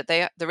life, but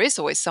there is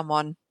always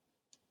someone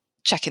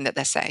checking that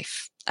they're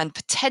safe and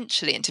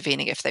potentially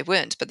intervening if they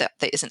weren't, but that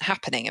isn't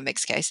happening in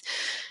Meg's case.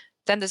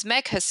 Then there's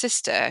Meg, her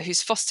sister,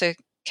 whose foster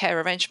care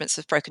arrangements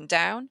have broken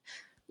down,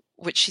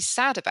 which she's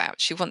sad about.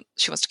 She wants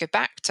to go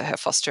back to her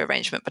foster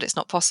arrangement, but it's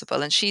not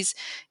possible. And she's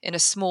in a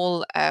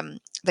small,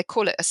 they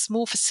call it a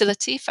small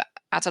facility for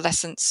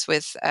adolescents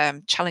with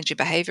challenging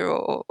behaviour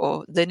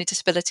or learning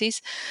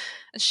disabilities.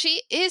 And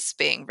she is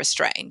being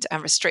restrained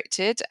and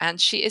restricted,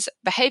 and she is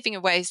behaving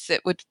in ways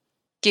that would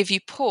give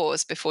you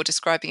pause before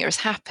describing her as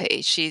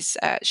happy. She's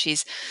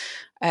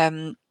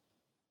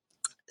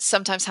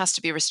sometimes has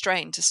to be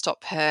restrained to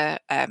stop her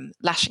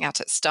lashing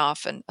out at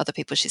staff and other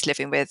people she's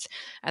living with.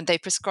 And they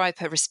prescribe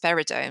her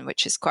risperidone,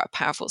 which is quite a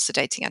powerful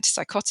sedating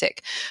antipsychotic.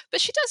 But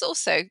she does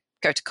also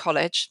go to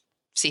college,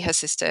 see her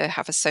sister,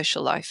 have a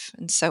social life,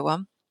 and so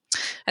on.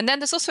 And then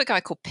there's also a guy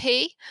called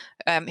P,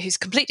 who's a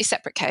completely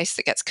separate case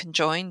that gets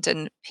conjoined.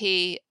 And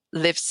P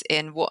lives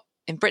in what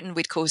in Britain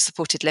we'd call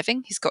supported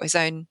living. He's got his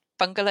own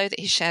bungalow that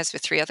he shares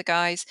with 3 other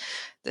guys.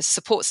 There's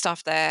support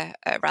staff there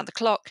around the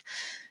clock.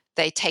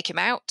 They take him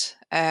out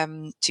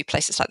to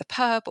places like the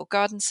pub or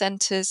garden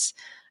centres,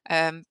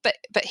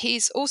 but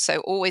he's also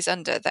always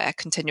under their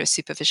continuous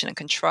supervision and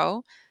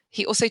control.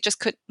 He also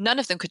none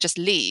of them could just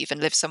leave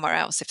and live somewhere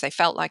else if they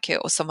felt like it,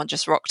 or someone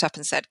just rocked up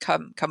and said,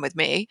 come with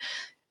me.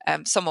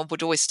 Someone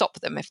would always stop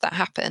them if that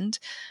happened.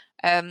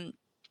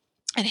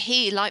 And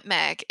he, like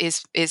Meg,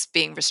 is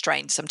being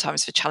restrained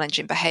sometimes for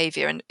challenging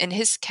behaviour. And in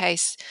his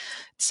case,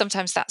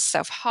 sometimes that's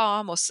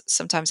self-harm, or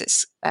sometimes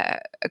it's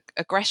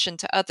aggression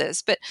to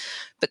others. But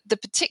the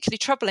particularly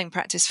troubling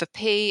practice for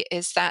P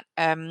is that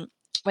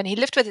when he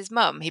lived with his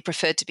mum, he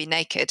preferred to be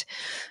naked.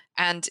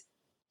 And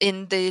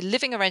in the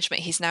living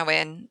arrangement he's now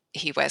in,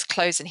 he wears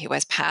clothes and he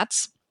wears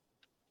pads.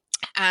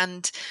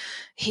 And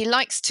he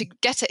likes to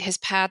get at his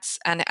pads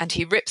and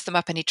he rips them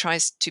up and he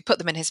tries to put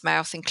them in his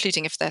mouth,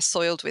 including if they're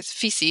soiled with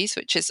feces,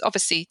 which is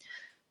obviously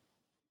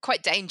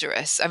quite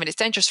dangerous. I mean, it's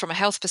dangerous from a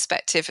health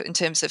perspective in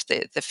terms of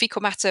the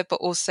fecal matter,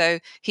 but also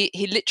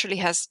he literally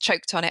has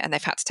choked on it and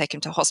they've had to take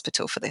him to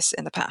hospital for this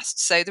in the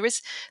past. So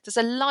there's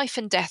a life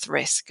and death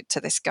risk to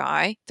this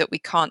guy that we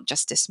can't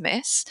just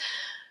dismiss.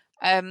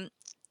 And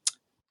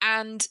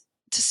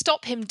to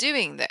stop him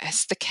doing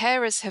this, the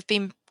carers have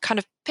been kind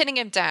of pinning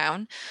him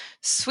down,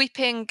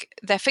 sweeping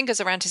their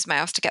fingers around his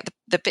mouth to get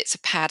the bits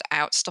of pad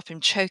out, stop him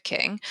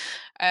choking,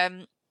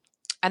 and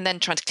then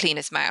trying to clean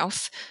his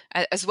mouth,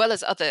 as well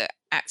as other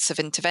acts of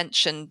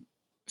intervention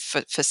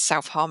for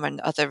self-harm and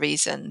other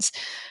reasons.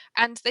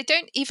 And they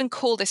don't even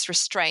call this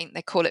restraint.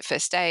 They call it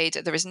first aid.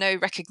 There is no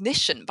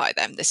recognition by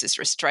them this is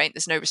restraint.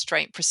 There's no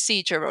restraint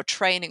procedure or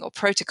training or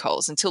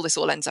protocols until this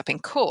all ends up in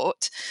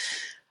court.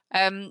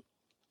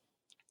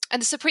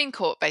 And the Supreme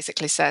Court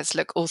basically says,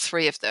 look, all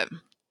 3 of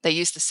them, they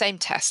use the same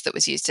test that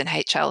was used in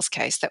HL's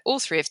case, that all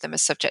 3 of them are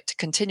subject to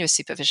continuous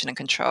supervision and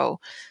control.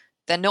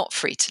 They're not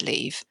free to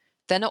leave.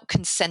 They're not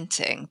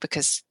consenting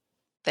because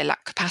they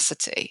lack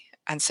capacity.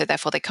 And so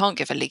therefore they can't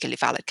give a legally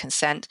valid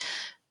consent.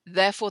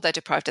 Therefore they're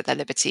deprived of their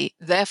liberty.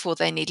 Therefore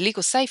they need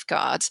legal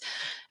safeguards.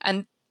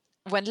 And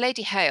when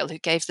Lady Hale, who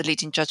gave the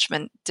leading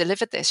judgment,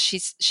 delivered this,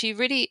 she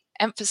really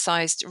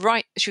emphasised,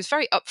 she was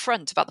very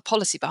upfront about the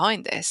policy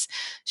behind this.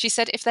 She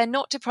said, if they're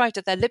not deprived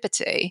of their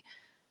liberty,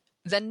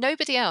 then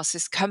nobody else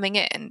is coming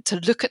in to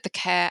look at the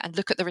care and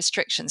look at the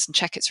restrictions and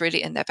check it's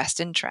really in their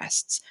best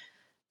interests.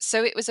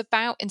 So it was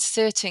about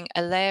inserting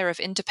a layer of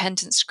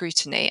independent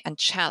scrutiny and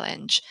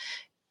challenge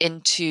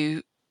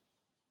into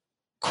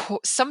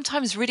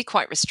sometimes really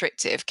quite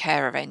restrictive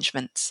care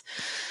arrangements.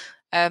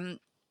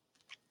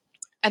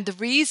 And the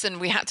reason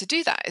we had to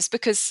do that is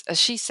because, as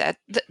she said,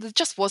 there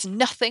just was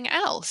nothing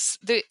else.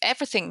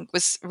 Everything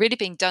was really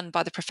being done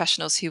by the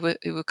professionals who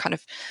were kind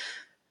of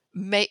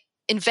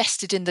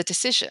invested in the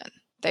decision.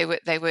 They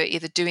were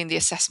either doing the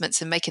assessments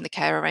and making the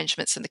care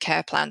arrangements and the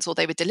care plans, or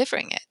they were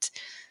delivering it.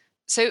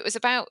 So it was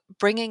about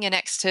bringing in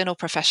external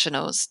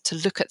professionals to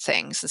look at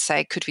things and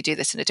say, could we do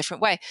this in a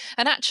different way?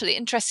 And actually,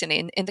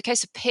 interestingly, in the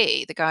case of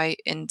P, the guy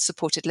in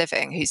supported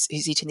living who's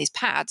eating these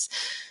pads,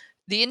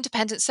 the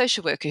independent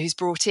social worker who's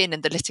brought in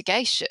the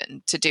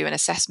litigation to do an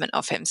assessment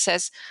of him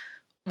says,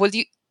 well,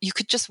 you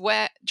could just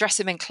dress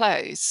him in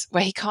clothes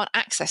where he can't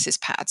access his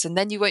pads, and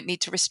then you won't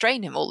need to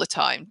restrain him all the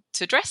time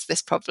to address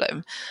this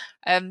problem.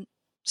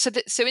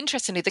 So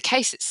interestingly, the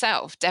case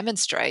itself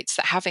demonstrates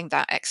that having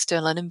that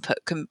external input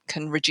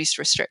can reduce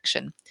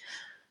restriction.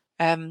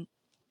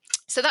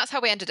 So that's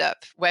how we ended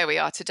up where we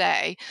are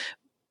today.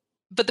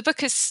 But the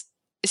book is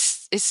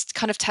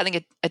kind of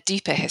telling a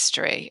deeper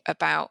history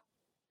about,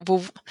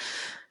 well,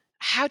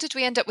 how did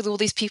we end up with all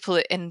these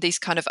people in these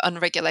kind of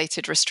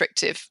unregulated,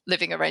 restrictive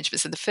living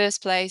arrangements in the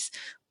first place?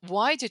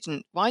 Why did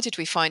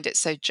we find it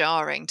so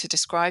jarring to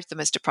describe them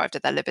as deprived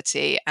of their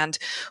liberty? And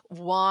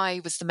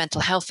why was the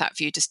Mental Health Act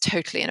viewed as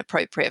totally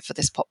inappropriate for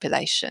this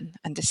population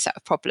and this set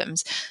of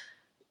problems?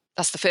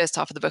 That's the first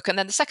half of the book. And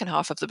then the second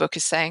half of the book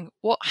is saying,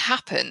 what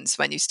happens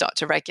when you start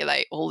to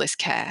regulate all this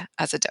care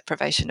as a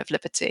deprivation of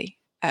liberty?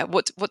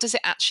 What does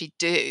it actually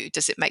do?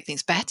 Does it make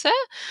things better?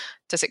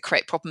 Does it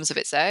create problems of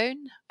its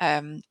own?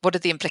 What are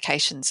the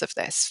implications of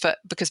this?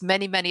 Because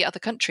many, many other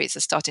countries are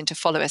starting to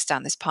follow us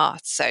down this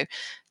path. So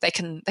they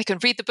can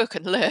read the book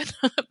and learn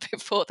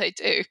before they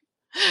do.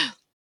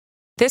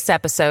 This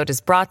episode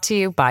is brought to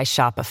you by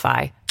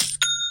Shopify.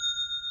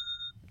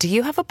 Do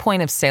you have a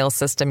point of sale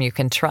system you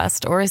can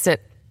trust, or is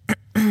it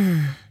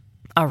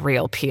a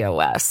real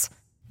POS?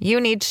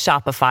 You need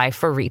Shopify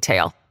for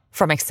retail.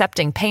 From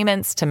accepting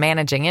payments to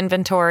managing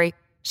inventory,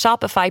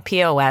 Shopify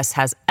POS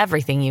has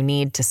everything you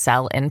need to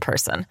sell in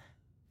person.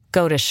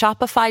 Go to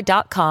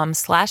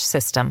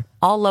shopify.com/system,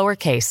 all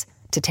lowercase,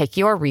 to take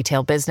your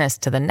retail business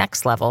to the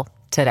next level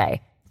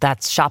today.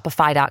 That's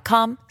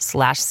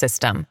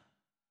shopify.com/system.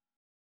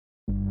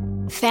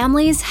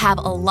 Families have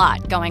a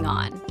lot going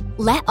on.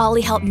 Let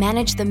Ollie help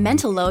manage the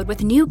mental load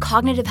with new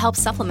cognitive help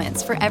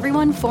supplements for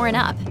everyone 4 and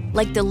up,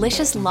 like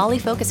delicious Lolly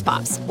Focus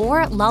Pops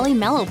or Lolly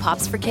Mellow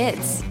Pops for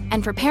kids.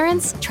 And for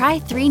parents, try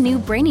 3 new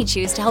Brainy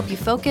Chews to help you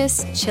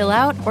focus, chill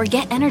out, or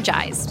get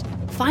energized.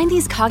 Find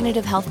these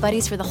cognitive health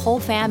buddies for the whole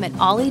fam at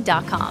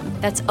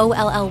ollie.com. That's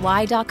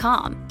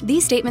OLLY.com.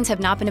 These statements have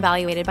not been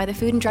evaluated by the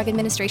Food and Drug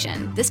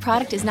Administration. This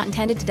product is not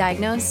intended to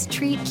diagnose,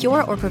 treat,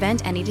 cure, or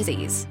prevent any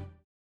disease.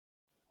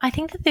 I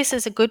think that this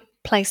is a good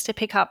place to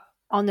pick up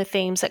on the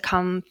themes that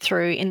come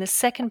through in the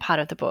second part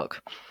of the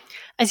book,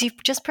 as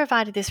you've just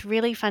provided this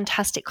really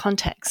fantastic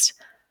context.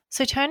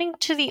 So turning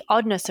to the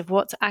oddness of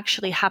what's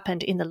actually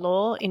happened in the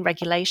law, in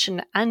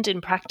regulation, and in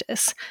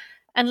practice,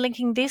 and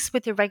linking this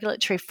with the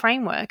regulatory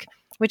framework,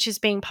 which is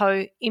being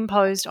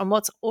imposed on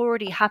what's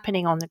already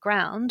happening on the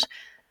ground,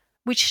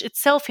 which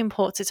itself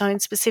imports its own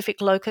specific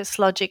locus,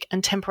 logic,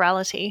 and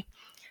temporality.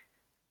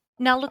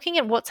 Now, looking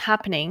at what's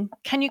happening,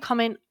 can you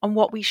comment on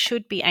what we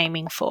should be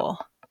aiming for?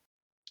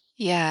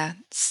 Yeah,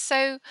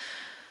 so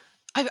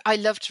I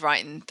loved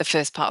writing the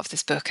first part of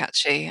this book,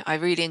 actually. I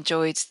really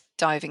enjoyed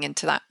diving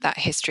into that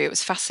history. It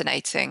was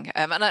fascinating.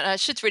 And I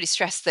should really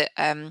stress that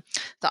I'm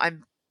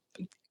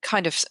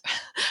kind of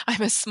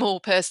I'm a small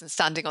person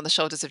standing on the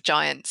shoulders of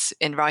giants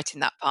in writing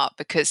that part,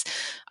 because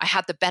I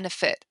had the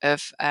benefit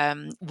of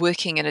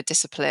working in a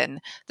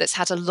discipline that's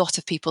had a lot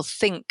of people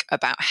think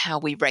about how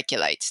we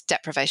regulate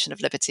deprivation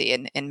of liberty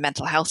in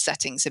mental health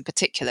settings in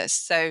particular.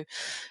 So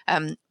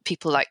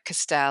people like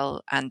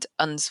Castell and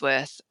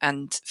Unsworth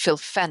and Phil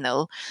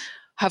Fennell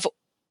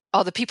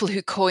are the people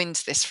who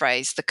coined this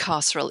phrase, the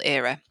carceral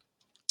era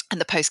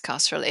and the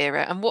post-carceral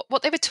era. And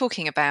what they were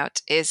talking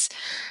about is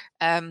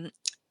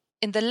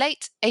in the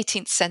late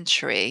 18th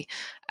century,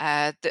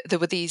 there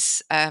were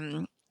these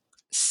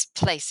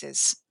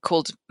places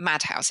called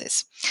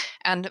madhouses.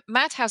 And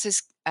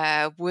madhouses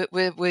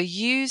were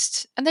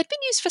used, and they'd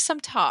been used for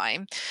some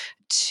time,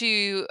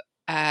 to,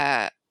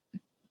 I'm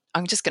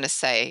just going to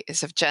say,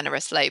 it's a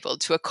generous label,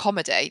 to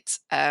accommodate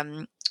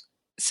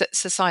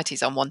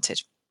society's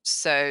unwanted.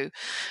 So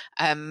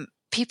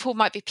people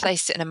might be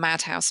placed in a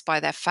madhouse by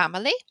their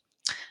family.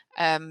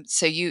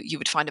 So you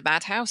would find a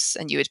madhouse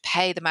and you would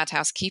pay the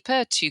madhouse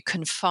keeper to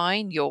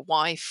confine your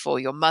wife or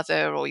your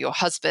mother or your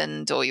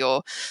husband or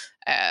your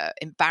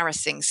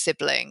embarrassing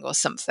sibling or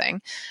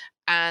something.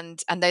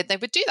 And they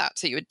would do that.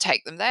 So you would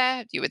take them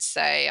there. You would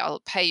say,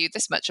 I'll pay you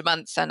this much a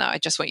month, and I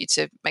just want you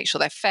to make sure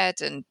they're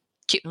fed and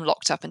keep them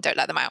locked up and don't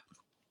let them out.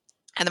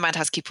 And the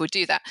madhouse keeper would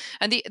do that.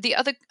 And the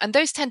other, and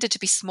those tended to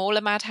be smaller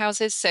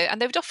madhouses. So,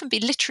 and they would often be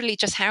literally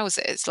just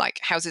houses, like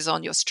houses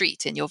on your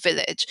street in your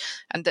village,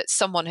 and that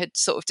someone had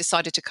sort of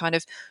decided to kind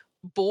of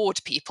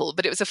board people,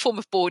 but it was a form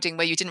of boarding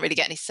where you didn't really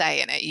get any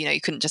say in it. You know,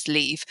 you couldn't just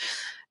leave.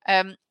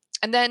 And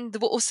then there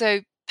were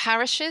also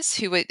parishes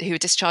who were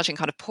discharging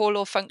kind of poor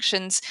law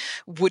functions,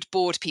 would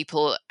board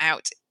people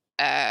out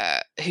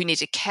who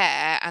needed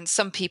care, and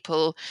some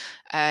people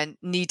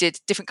needed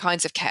different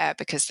kinds of care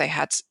because they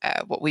had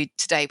what we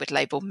today would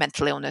label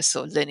mental illness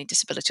or learning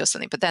disability or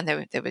something. But then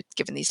they were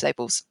given these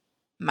labels,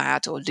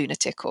 mad or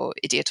lunatic or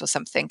idiot or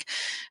something,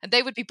 and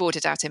they would be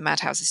boarded out in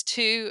madhouses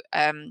too.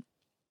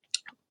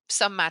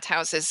 Some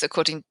madhouses,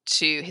 according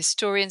to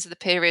historians of the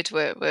period,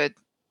 were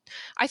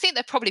I think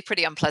they're probably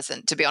pretty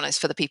unpleasant, to be honest,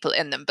 for the people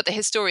in them. But the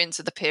historians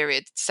of the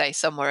period say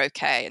some were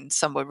okay and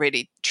some were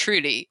really,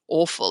 truly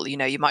awful. You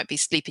know, you might be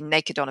sleeping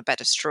naked on a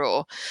bed of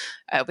straw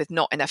with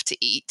not enough to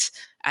eat,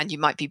 and you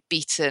might be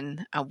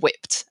beaten and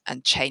whipped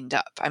and chained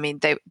up. I mean,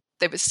 there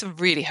were some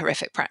really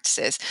horrific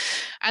practices.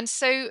 And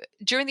so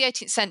during the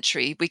 18th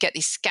century, we get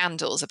these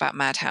scandals about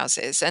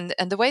madhouses. And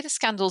the way the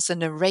scandals are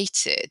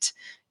narrated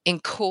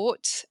in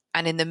court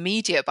and in the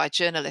media by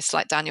journalists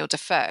like Daniel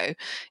Defoe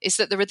is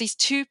that there are these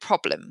two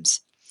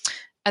problems.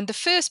 And the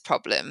first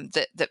problem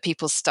that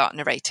people start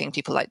narrating,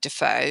 people like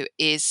Defoe,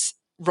 is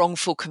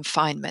wrongful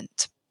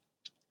confinement.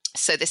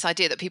 So this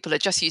idea that people are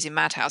just using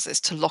madhouses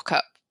to lock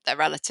up their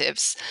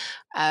relatives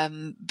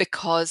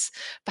because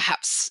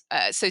perhaps,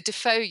 so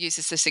Defoe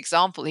uses this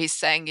example. He's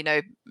saying, you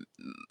know,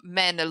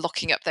 men are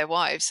locking up their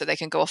wives so they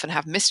can go off and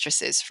have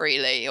mistresses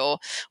freely, or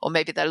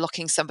maybe they're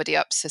locking somebody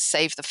up to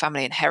save the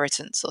family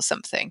inheritance or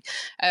something.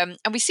 And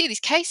we see these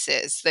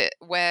cases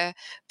where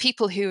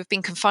people who have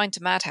been confined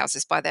to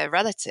madhouses by their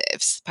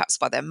relatives, perhaps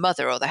by their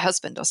mother or their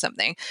husband or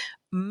something,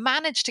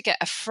 manage to get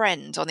a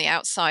friend on the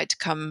outside to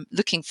come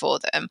looking for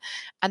them.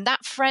 And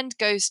that friend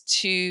goes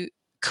to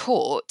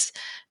court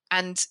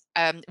and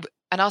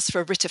asks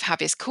for a writ of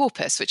habeas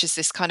corpus, which is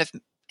this kind of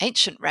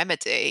ancient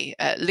remedy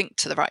linked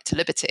to the right to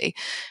liberty.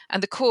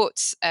 And the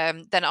courts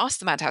then ask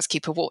the madhouse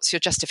keeper, what's your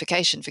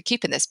justification for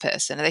keeping this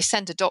person? And they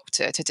send a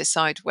doctor to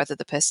decide whether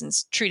the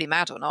person's truly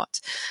mad or not.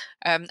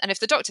 And if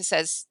the doctor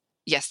says,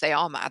 yes, they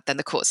are mad, then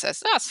the court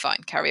says, that's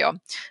fine, carry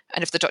on.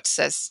 And if the doctor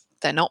says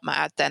they're not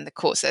mad, then the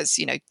court says,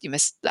 you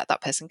must let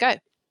that person go.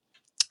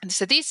 And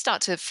so these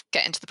start to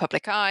get into the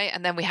public eye,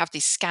 and then we have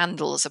these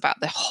scandals about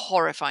the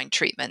horrifying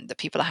treatment that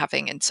people are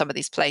having in some of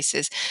these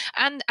places,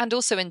 and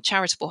also in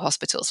charitable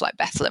hospitals like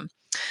Bethlehem.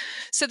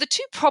 So the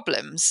two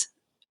problems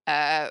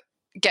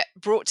get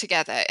brought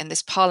together in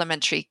this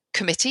parliamentary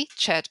committee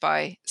chaired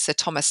by Sir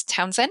Thomas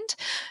Townsend,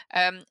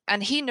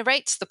 and he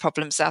narrates the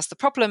problems as the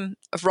problem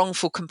of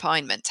wrongful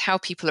confinement, how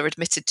people are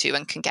admitted to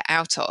and can get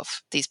out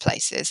of these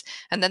places,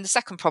 and then the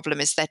second problem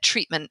is their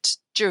treatment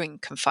during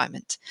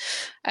confinement.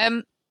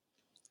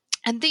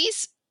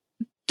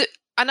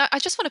 And I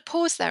just want to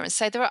pause there and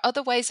say there are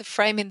other ways of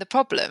framing the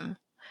problem.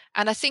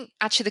 And I think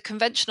actually the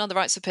Convention on the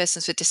Rights of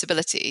Persons with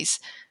Disabilities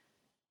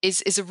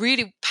is a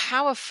really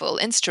powerful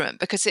instrument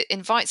because it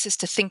invites us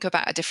to think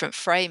about a different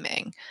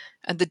framing.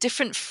 And the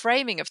different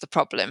framing of the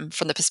problem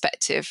from the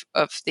perspective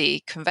of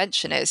the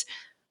Convention is,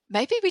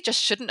 maybe we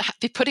just shouldn't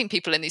be putting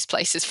people in these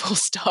places full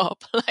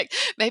stop. Like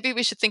maybe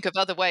we should think of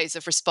other ways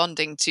of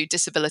responding to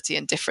disability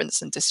and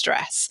difference and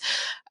distress.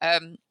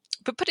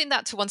 But putting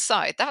that to one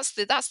side, that's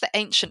the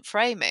ancient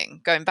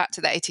framing going back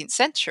to the 18th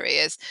century.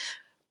 Is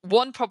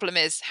one problem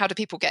is how do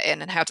people get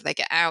in and how do they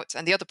get out?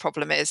 And the other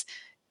problem is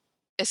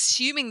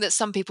assuming that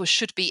some people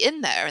should be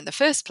in there in the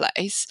first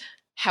place,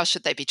 how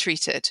should they be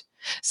treated?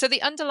 So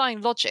the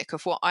underlying logic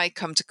of what I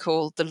come to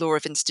call the law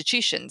of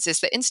institutions is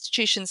that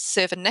institutions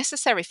serve a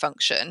necessary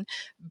function,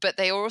 but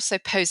they are also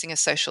posing a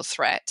social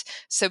threat.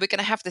 So we're going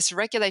to have this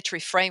regulatory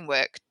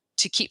framework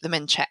to keep them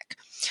in check.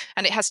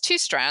 And it has two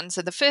strands.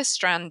 And the first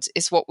strand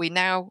is what we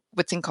now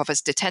would think of as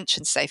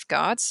detention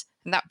safeguards.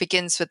 And that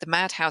begins with the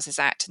Madhouses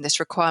Act and this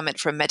requirement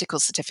for a medical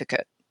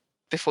certificate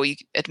before you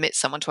admit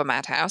someone to a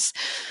madhouse.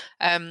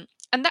 And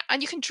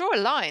you can draw a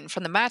line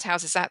from the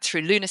Madhouses Act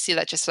through lunacy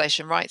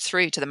legislation right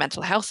through to the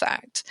Mental Health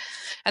Act.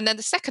 And then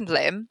the second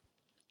limb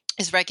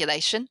is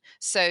regulation.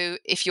 So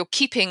if you're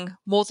keeping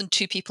more than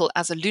two people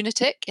as a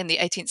lunatic in the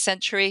 18th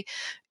century,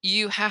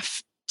 you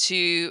have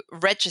to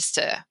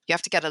register. You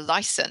have to get a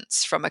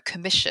license from a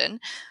commission,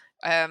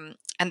 and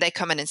they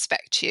come and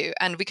inspect you.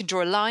 And we can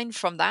draw a line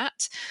from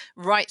that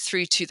right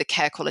through to the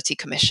Care Quality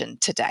Commission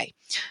today.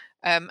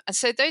 And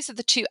so those are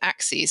the two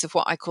axes of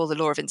what I call the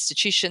law of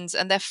institutions,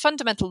 and their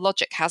fundamental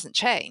logic hasn't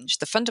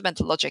changed. The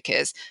fundamental logic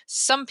is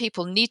some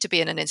people need to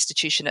be in an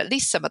institution at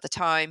least some of the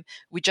time.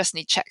 We just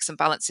need checks and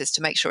balances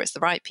to make sure it's the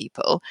right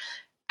people.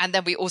 And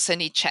then we also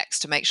need checks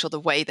to make sure the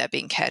way they're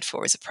being cared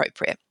for is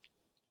appropriate.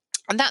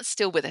 And that's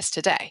still with us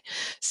today.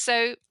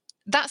 So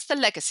that's the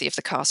legacy of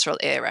the carceral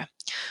era.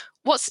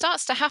 What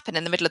starts to happen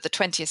in the middle of the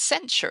 20th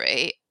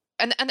century,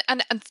 and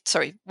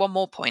sorry, one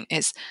more point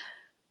is,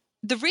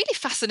 the really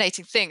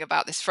fascinating thing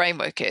about this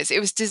framework is it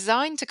was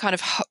designed to kind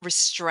of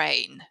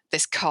restrain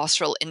this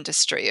carceral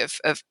industry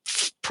of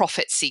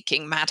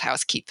profit-seeking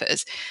madhouse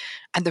keepers.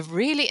 And the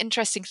really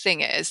interesting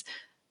thing is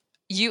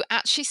you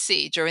actually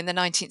see during the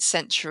 19th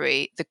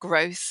century the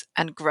growth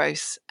and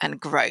growth and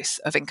growth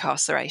of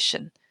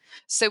incarceration.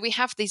 So we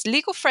have these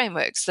legal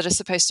frameworks that are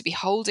supposed to be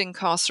holding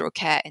carceral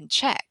care in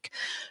check,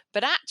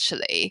 but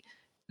actually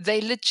they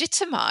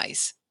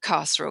legitimize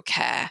carceral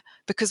care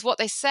because what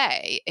they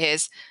say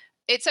is,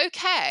 it's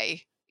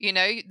okay.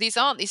 These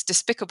aren't these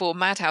despicable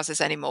madhouses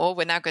anymore.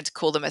 We're now going to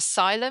call them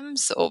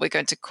asylums, or we're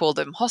going to call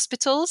them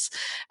hospitals.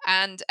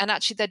 And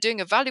actually they're doing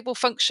a valuable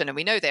function. And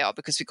we know they are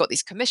because we've got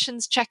these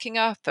commissions checking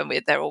up and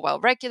they're all well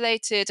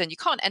regulated. And you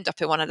can't end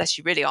up in one unless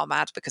you really are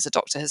mad because a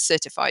doctor has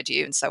certified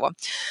you and so on.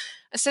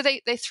 And so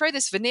they throw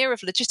this veneer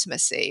of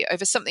legitimacy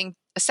over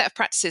a set of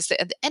practices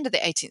that at the end of the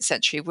 18th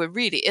century were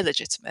really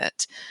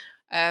illegitimate.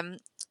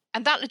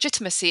 And that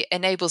legitimacy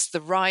enables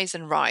the rise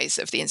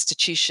of the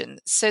institution,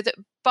 so that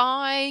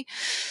by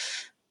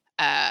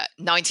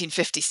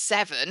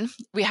 1957,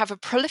 we have a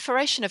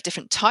proliferation of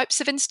different types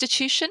of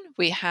institution.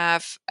 We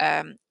have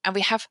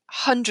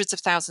hundreds of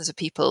thousands of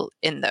people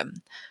in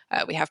them.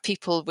 We have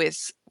people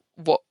with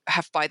what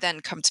have by then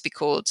come to be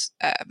called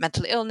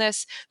mental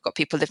illness. We've got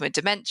people living with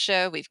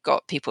dementia. We've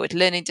got people with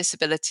learning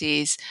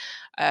disabilities,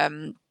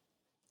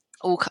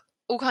 all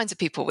kinds of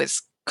people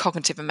with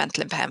cognitive and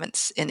mental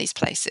impairments in these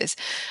places.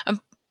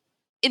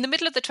 In the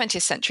middle of the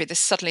 20th century, this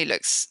suddenly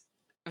looks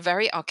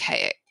very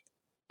archaic,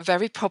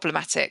 very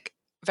problematic,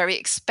 very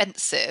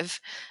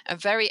expensive,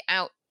 and very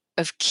out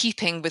of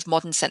keeping with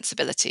modern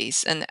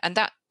sensibilities. And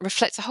that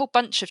reflects a whole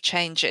bunch of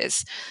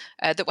changes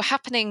that were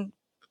happening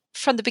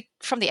from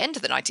the end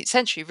of the 19th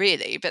century,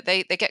 really, but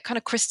they get kind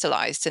of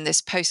crystallized in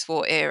this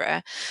post-war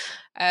era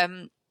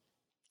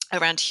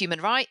around human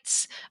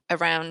rights,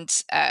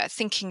 around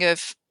thinking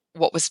of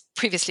what was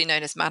previously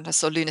known as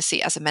madness or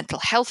lunacy as a mental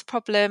health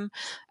problem,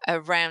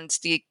 around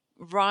the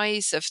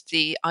rise of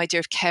the idea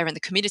of care in the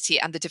community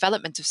and the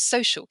development of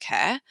social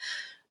care.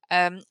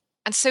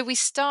 And so we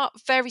start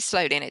very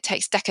slowly, and it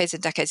takes decades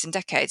and decades and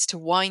decades to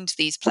wind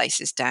these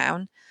places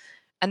down.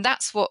 And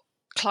that's what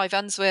Clive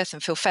Unsworth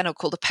and Phil Fennell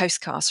call the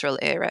post-carceral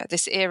era,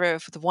 this era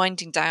of the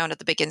winding down of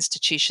the big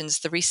institutions,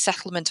 the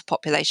resettlement of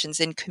populations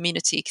in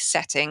community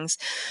settings,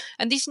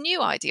 and these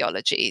new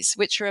ideologies,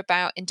 which are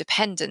about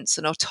independence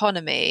and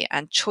autonomy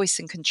and choice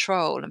and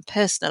control and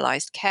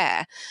personalised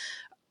care.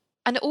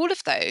 And all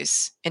of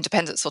those,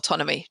 independence,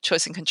 autonomy,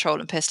 choice and control,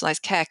 and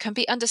personalised care, can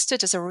be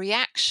understood as a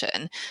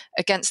reaction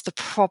against the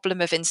problem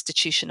of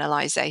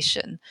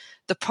institutionalisation,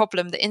 the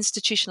problem that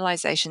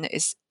institutionalisation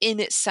is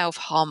in itself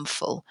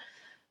harmful.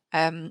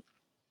 And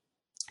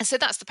so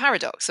that's the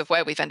paradox of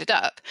where we've ended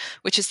up,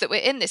 which is that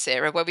we're in this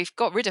era where we've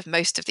got rid of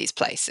most of these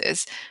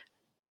places,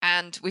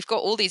 and we've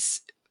got all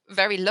these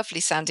very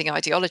lovely sounding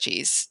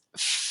ideologies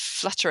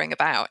fluttering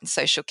about in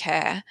social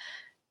care,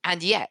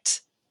 and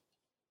yet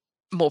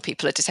more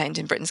people are detained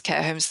in Britain's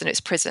care homes than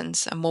its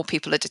prisons, and more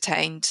people are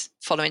detained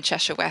following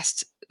Cheshire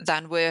West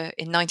than were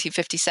in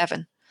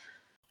 1957.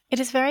 It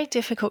is a very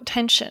difficult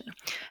tension.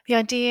 The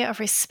idea of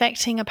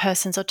respecting a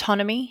person's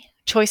autonomy,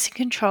 choice and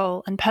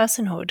control, and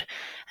personhood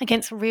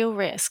against real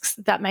risks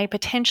that may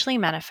potentially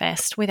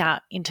manifest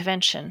without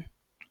intervention.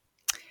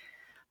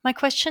 My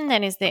question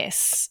then is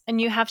this,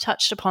 and you have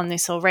touched upon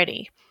this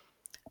already.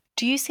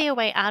 Do you see a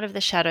way out of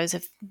the shadows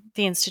of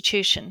the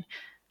institution?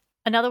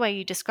 Another way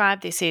you describe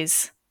this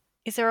is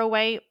there a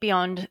way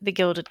beyond the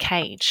gilded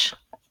cage?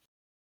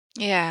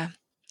 Yeah.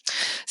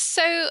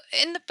 So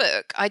in the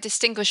book, I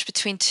distinguish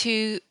between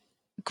two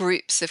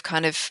groups of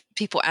kind of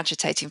people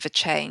agitating for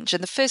change.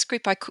 And the first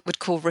group I would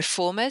call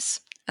reformers,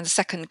 and the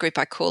second group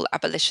I call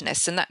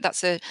abolitionists. And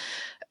that's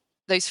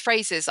those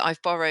phrases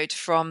I've borrowed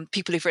from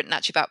people who've written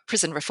actually about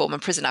prison reform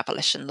and prison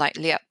abolition, like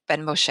Liat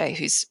Ben-Moshe,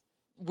 whose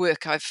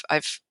work I've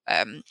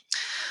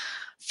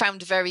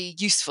found very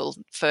useful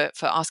for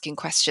asking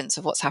questions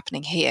of what's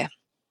happening here.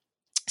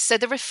 So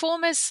the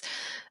reformers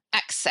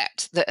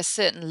accept that a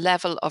certain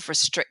level of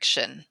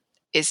restriction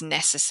is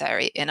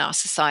necessary in our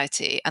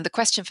society. And the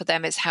question for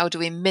them is, how do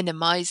we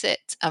minimize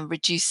it and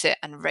reduce it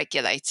and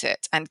regulate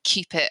it and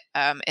keep it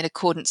in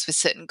accordance with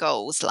certain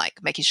goals,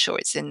 like making sure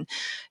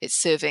it's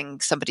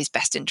serving somebody's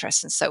best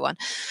interests and so on.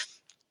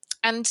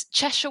 And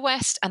Cheshire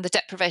West and the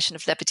deprivation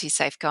of liberty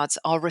safeguards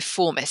are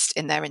reformist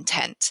in their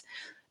intent.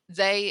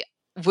 They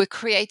were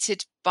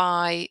created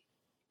by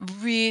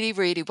really,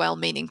 really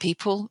well-meaning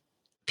people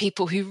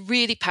who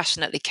really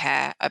passionately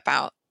care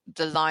about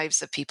the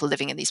lives of people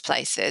living in these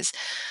places.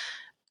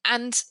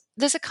 And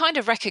there's a kind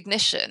of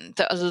recognition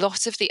that a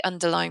lot of the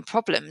underlying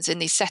problems in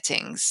these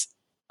settings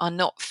are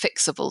not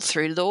fixable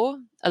through law.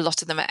 A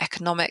lot of them are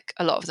economic,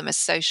 a lot of them are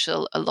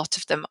social, a lot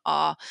of them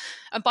are,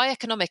 and by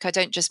economic, I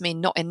don't just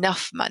mean not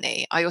enough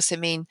money. I also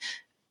mean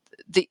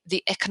the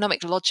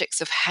economic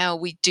logics of how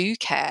we do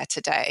care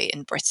today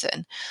in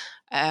Britain,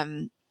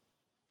 and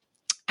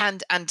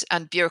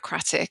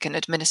bureaucratic and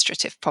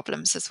administrative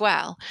problems as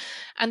well.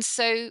 And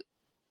so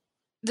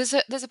there's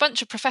a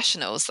bunch of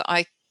professionals that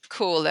I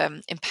call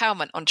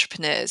empowerment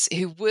entrepreneurs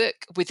who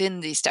work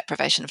within these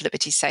deprivation of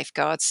liberty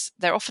safeguards.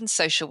 They're often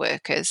social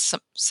workers,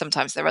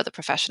 sometimes they're other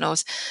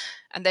professionals,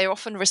 and they're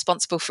often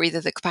responsible for either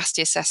the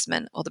capacity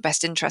assessment or the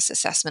best interest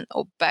assessment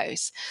or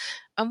both.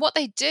 And what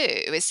they do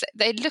is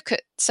they look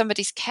at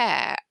somebody's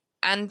care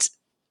and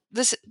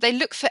they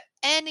look for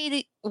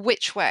any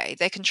which way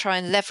they can try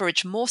and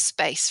leverage more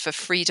space for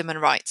freedom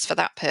and rights for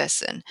that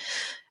person.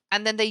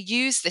 And then they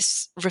use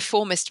this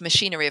reformist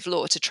machinery of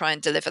law to try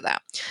and deliver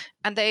that.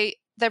 And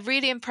they're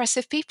really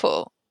impressive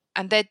people,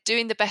 and they're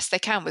doing the best they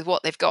can with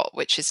what they've got,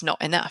 which is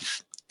not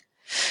enough.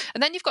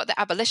 And then you've got the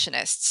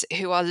abolitionists,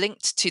 who are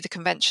linked to the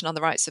Convention on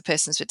the Rights of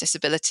Persons with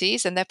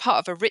Disabilities, and they're part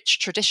of a rich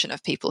tradition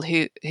of people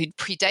who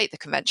predate the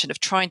Convention of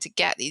trying to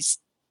get these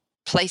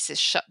places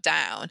shut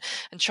down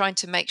and trying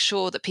to make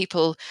sure that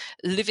people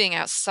living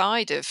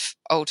outside of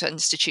older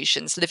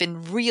institutions live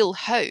in real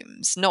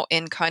homes, not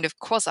in kind of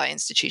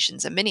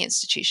quasi-institutions and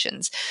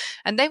mini-institutions.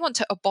 And they want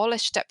to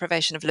abolish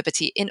deprivation of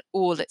liberty in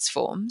all its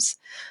forms.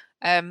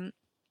 And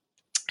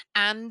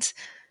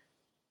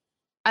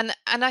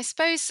I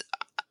suppose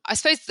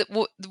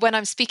that when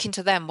I'm speaking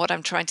to them, what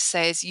I'm trying to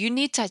say is you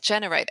need to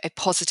generate a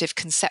positive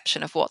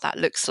conception of what that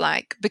looks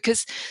like.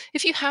 Because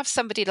if you have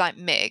somebody like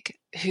Mig,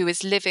 who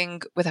is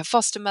living with her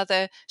foster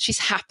mother, she's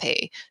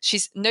happy.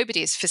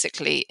 Nobody is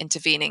physically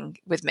intervening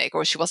with Mig,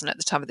 or she wasn't at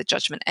the time of the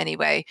judgment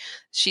anyway.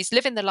 She's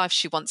living the life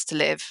she wants to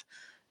live.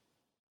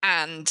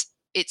 And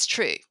it's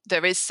true.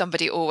 There is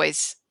somebody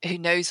always who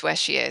knows where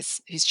she is,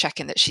 who's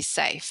checking that she's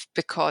safe,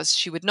 because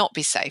she would not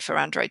be safe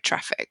around road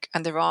traffic.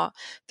 And there are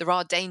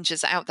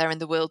dangers out there in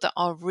the world that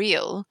are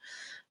real.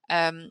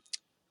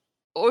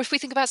 Or if we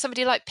think about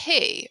somebody like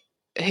P,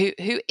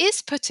 who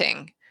is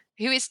taking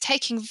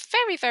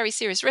very, very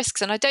serious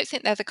risks. And I don't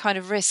think they're the kind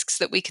of risks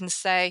that we can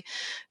say,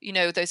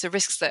 those are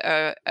risks that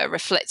are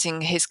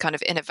reflecting his kind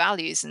of inner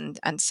values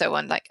and so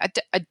on. Like,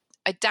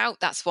 I doubt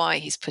that's why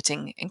he's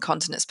putting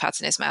incontinence pads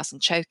in his mouth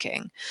and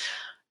choking.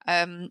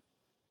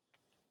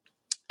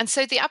 And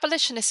so the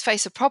abolitionists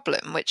face a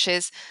problem, which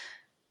is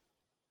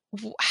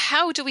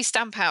how do we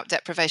stamp out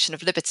deprivation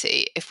of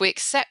liberty if we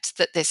accept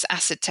that this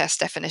acid test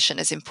definition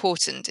is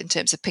important in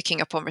terms of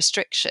picking up on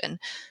restriction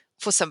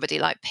for somebody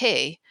like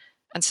P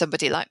and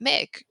somebody like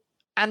Mig?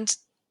 And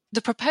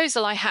the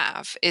proposal I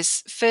have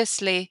is,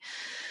 firstly,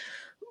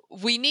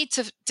 we need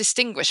to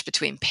distinguish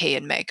between P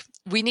and Mig.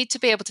 We need to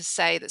be able to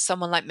say that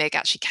someone like Mig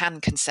actually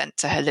can consent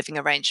to her living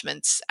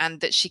arrangements, and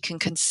that she can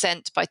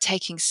consent by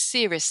taking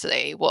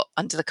seriously what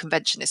under the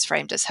convention is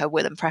framed as her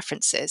will and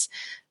preferences,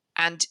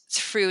 and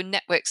through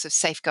networks of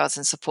safeguards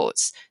and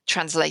supports,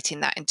 translating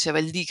that into a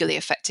legally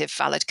effective,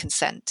 valid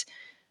consent.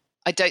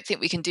 I don't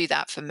think we can do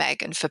that for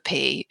Meg and for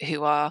P,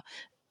 who are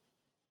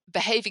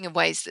behaving in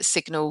ways that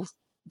signal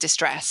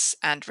distress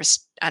and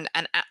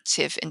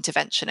active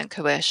intervention and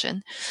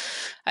coercion.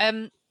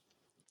 And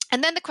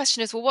then the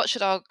question is, well, what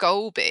should our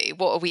goal be?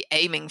 What are we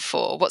aiming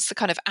for? What's the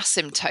kind of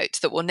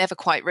asymptote that we'll never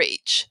quite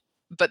reach,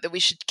 but that we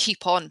should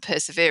keep on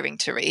persevering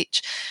to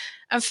reach?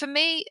 And for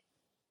me,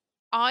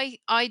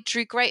 I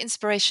drew great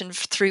inspiration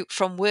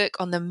from work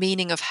on the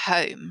meaning of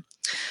home.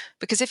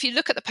 Because if you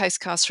look at the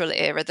post-carceral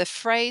era, the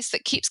phrase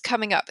that keeps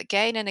coming up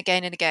again and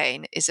again and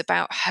again is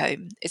about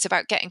home. It's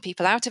about getting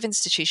people out of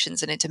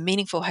institutions and into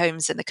meaningful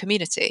homes in the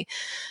community.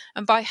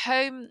 And by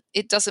home,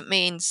 it doesn't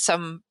mean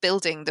some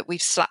building that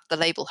we've slapped the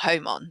label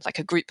home on, like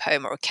a group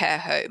home or a care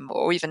home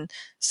or even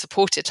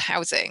supported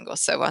housing or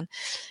so on.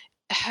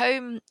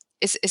 Home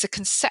is a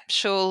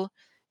conceptual,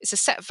 it's a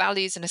set of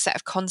values and a set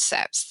of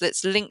concepts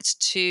that's linked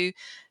to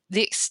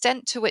the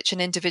extent to which an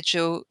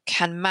individual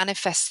can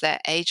manifest their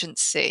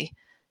agency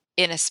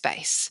in a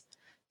space.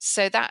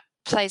 So that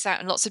plays out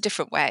in lots of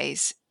different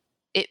ways.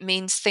 It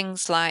means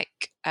things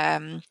like,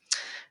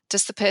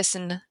 does the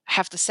person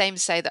have the same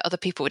say that other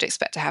people would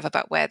expect to have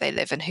about where they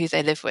live and who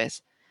they live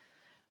with?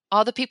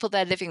 Are the people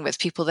they're living with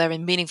people they're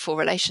in meaningful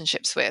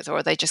relationships with, or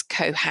are they just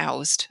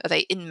co-housed? Are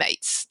they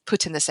inmates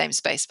put in the same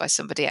space by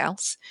somebody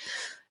else?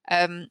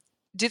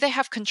 Do they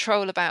have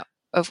control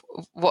of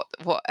what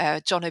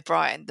John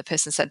O'Brien, the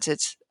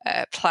person-centered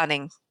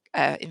planning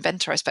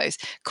inventor, I suppose,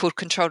 called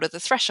control of the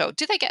threshold?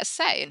 Do they get a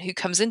say in who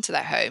comes into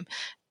their home?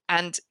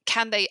 And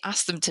can they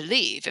ask them to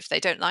leave if they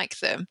don't like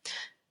them?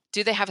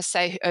 Do they have a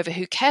say over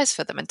who cares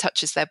for them and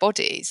touches their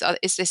bodies?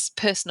 Is this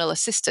personal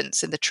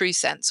assistance in the true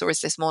sense, or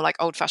is this more like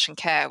old-fashioned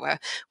care where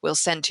we'll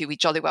send who we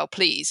jolly well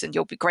please and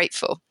you'll be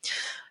grateful?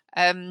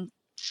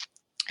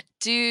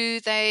 Do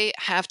they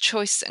have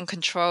choice and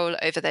control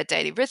over their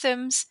daily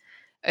rhythms,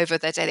 over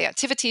their daily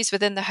activities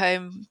within the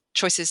home,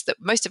 choices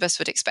that most of us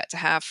would expect to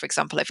have, for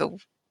example, over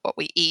what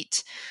we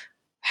eat,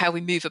 how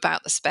we move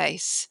about the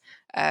space?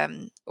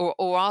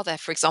 Or are there,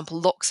 for example,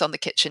 locks on the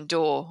kitchen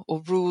door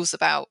or rules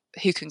about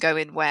who can go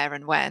in where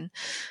and when?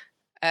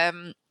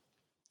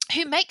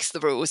 Who makes the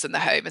rules in the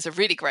home is a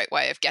really great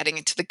way of getting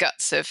into the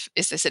guts of,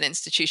 is this an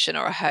institution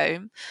or a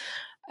home?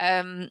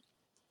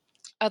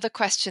 Other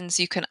questions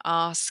you can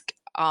ask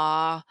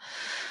are,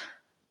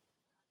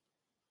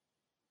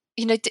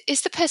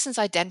 is the person's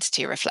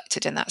identity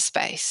reflected in that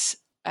space?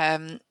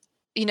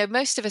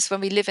 Most of us,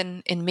 when we live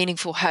in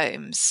meaningful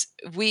homes,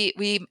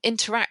 we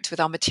interact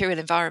with our material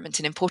environment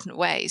in important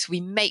ways.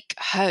 We make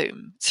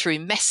home through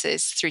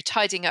messes, through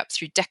tidying up,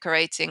 through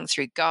decorating,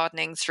 through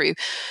gardening, through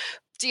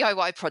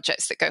DIY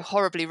projects that go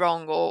horribly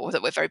wrong or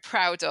that we're very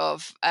proud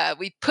of.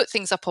 We put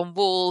things up on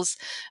walls,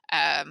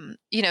 and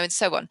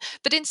so on.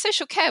 But in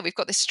social care, we've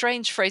got this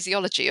strange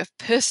phraseology of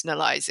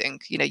personalizing.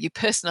 You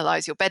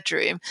personalize your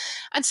bedroom.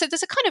 And so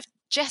there's a kind of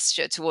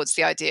gesture towards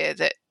the idea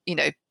that,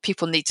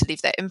 people need to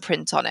leave their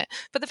imprint on it.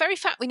 But the very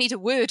fact we need a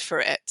word for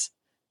it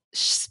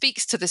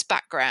speaks to this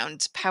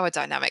background power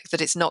dynamic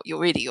that it's not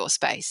really your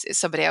space. It's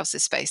somebody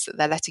else's space that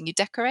they're letting you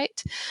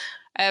decorate.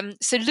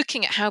 So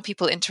looking at how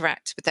people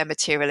interact with their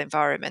material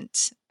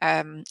environment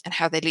and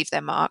how they leave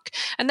their mark.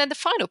 And then the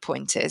final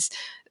point is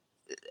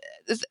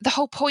the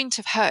whole point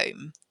of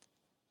home,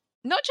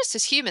 not just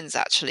as humans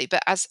actually,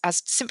 but as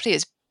simply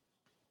as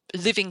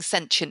living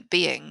sentient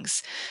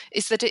beings,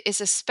 is that it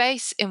is a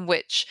space in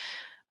which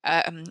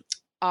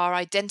our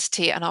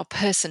identity and our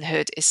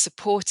personhood is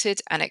supported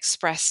and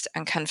expressed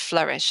and can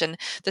flourish. And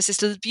there's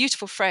this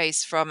beautiful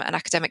phrase from an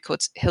academic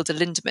called Hilda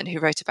Lindemann, who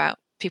wrote about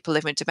people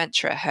living with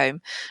dementia at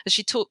home, and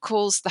she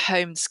calls the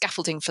home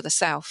scaffolding for the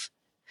self.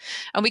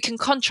 And we can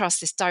contrast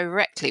this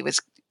directly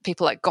with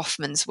people like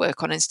Goffman's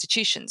work on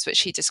institutions, which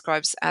he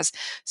describes as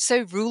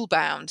so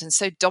rule-bound and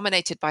so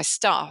dominated by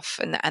staff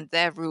and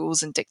their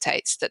rules and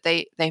dictates that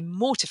they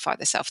mortify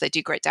the self, they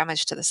do great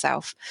damage to the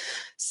self.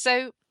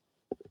 So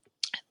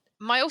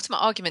my ultimate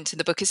argument in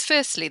the book is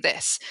firstly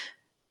this: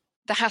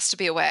 there has to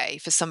be a way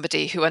for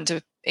somebody who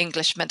under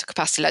English mental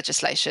capacity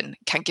legislation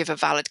can give a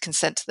valid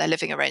consent to their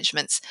living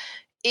arrangements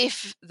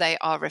if they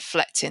are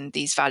reflecting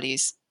these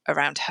values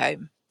around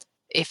home,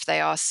 if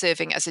they are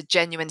serving as a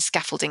genuine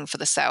scaffolding for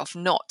the self,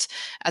 not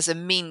as a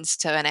means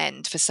to an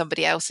end for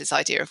somebody else's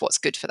idea of what's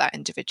good for that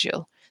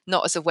individual,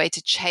 not as a way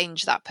to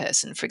change that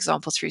person, for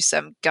example, through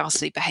some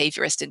ghastly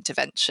behaviorist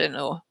intervention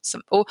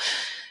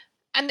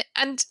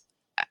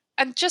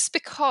and just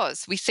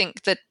because we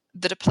think that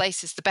a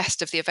place is the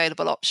best of the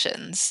available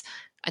options,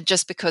 And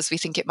just because we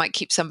think it might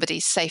keep somebody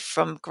safe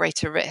from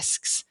greater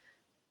risks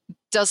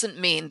doesn't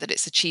mean that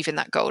it's achieving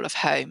that goal of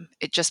home.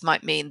 It just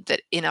might mean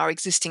that in our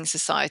existing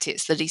society,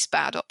 it's the least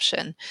bad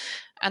option.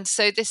 And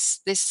so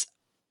this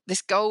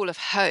goal of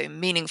home,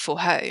 meaningful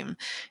home,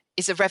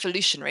 is a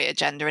revolutionary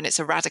agenda, and it's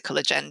a radical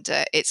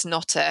agenda. It's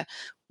not a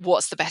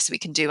what's the best we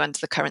can do under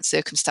the current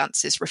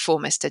circumstances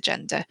reformist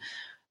agenda.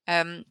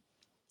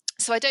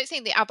 So I don't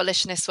think the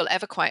abolitionists will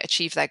ever quite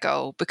achieve their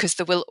goal, because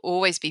there will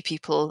always be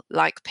people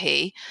like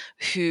P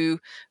who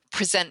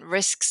present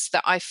risks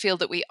that I feel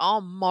that we are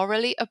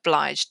morally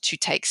obliged to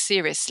take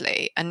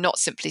seriously, and not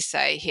simply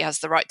say he has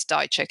the right to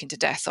die choking to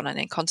death on an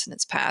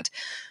incontinence pad.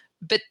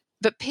 But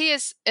P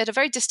is at a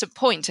very distant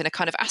point in a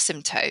kind of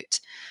asymptote,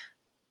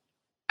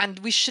 and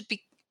we should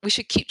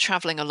keep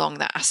traveling along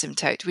that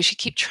asymptote. We should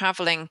keep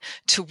traveling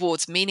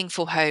towards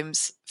meaningful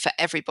homes for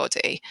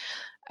everybody.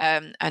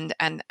 And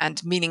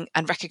meaning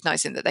and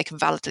recognizing that they can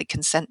validly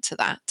consent to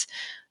that,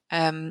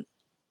 and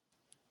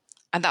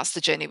that's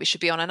the journey we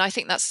should be on. And I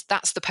think that's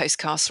the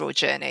post-carceral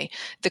journey.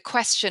 The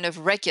question of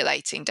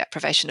regulating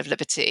deprivation of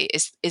liberty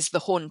is the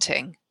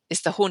haunting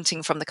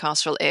from the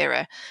carceral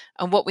era.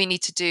 And what we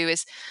need to do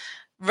is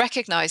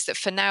recognize that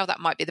for now that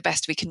might be the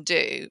best we can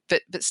do,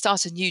 but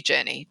start a new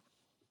journey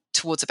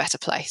towards a better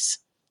place.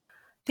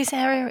 This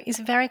area is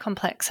very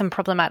complex and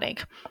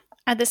problematic.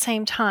 At the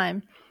same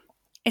time,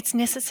 it's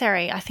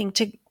necessary, I think,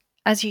 to,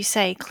 as you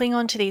say, cling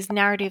on to these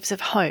narratives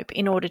of hope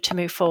in order to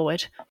move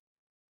forward.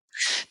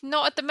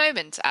 Not at the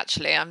moment,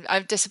 actually.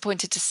 I'm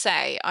disappointed to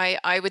say.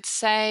 I would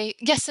say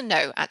yes and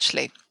no,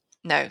 actually.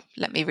 No,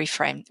 let me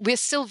reframe. We're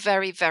still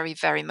very, very,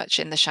 very much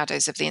in the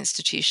shadows of the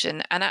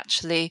institution. And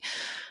actually,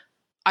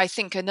 I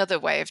think another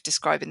way of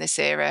describing this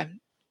era,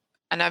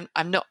 and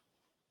I'm not,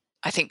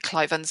 I think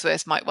Clive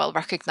Unsworth might well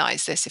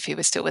recognise this if he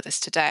was still with us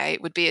today,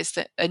 would be as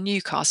a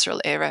new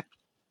carceral era.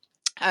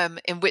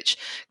 In which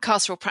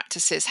carceral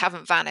practices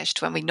haven't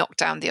vanished when we knocked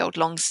down the old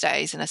long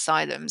stays and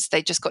asylums.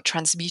 They just got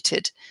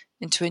transmuted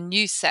into a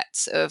new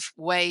set of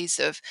ways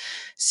of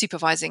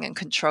supervising and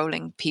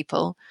controlling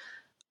people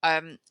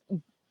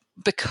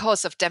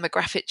because of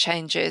demographic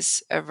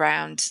changes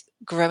around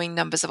growing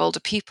numbers of older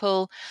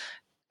people,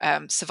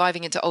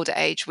 surviving into older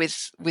age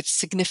with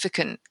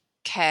significant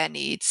care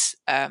needs,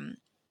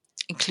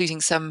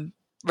 including some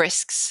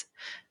risks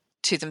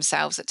to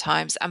themselves at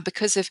times, and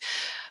because of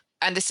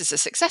and this is a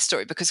success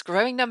story because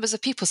growing numbers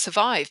of people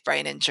survive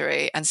brain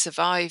injury and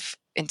survive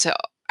into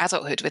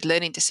adulthood with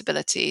learning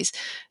disabilities.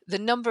 The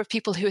number of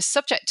people who are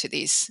subject to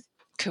these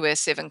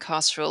coercive and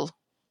carceral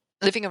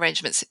living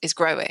arrangements is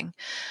growing.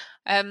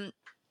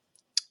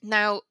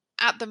 Now,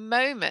 at the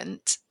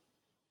moment,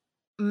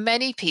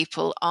 many of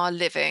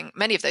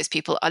those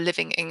people are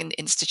living in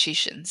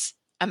institutions.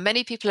 And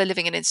many people are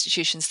living in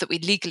institutions that we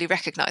legally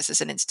recognise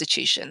as an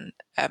institution,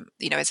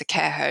 as a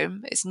care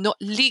home. It's not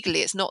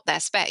their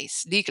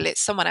space. Legally,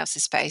 it's someone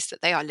else's space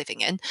that they are living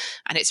in,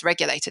 and it's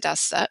regulated as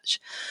such.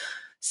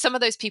 Some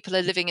of those people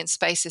are living in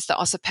spaces that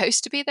are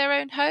supposed to be their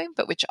own home,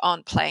 but which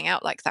aren't playing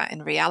out like that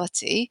in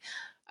reality.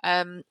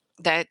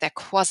 They're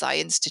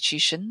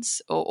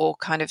quasi-institutions or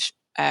kind of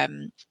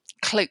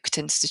cloaked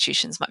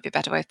institutions, might be a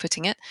better way of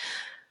putting it.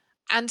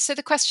 And so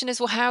the question is,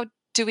 well, how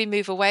do we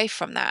move away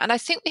from that? And I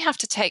think we have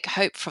to take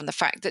hope from the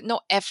fact that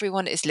not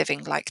everyone is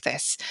living like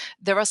this.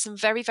 There are some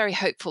very, very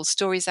hopeful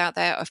stories out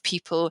there of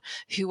people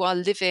who are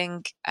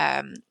living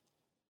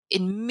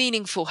in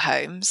meaningful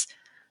homes,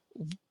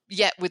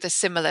 yet with a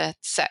similar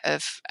set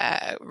of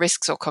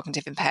risks or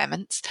cognitive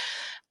impairments.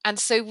 And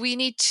so we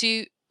need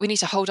to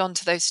hold on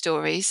to those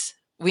stories.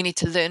 We need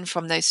to learn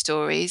from those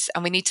stories,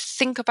 and we need to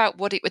think about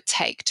what it would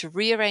take to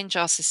rearrange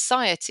our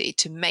society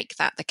to make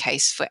that the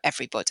case for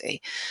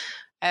everybody.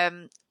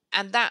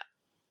 And that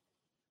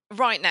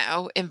right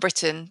now in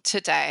Britain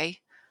today,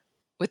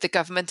 with the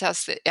government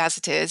as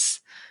it is,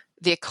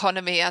 the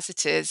economy as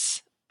it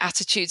is,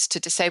 attitudes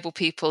to disabled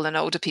people and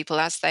older people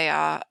as they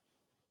are,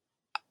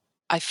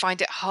 I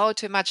find it hard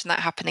to imagine that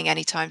happening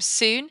anytime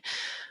soon.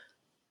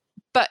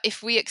 But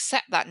if we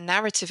accept that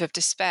narrative of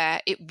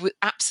despair, it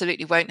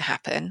absolutely won't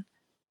happen.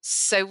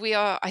 So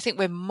I think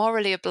we're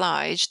morally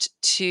obliged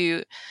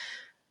to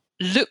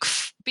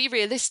be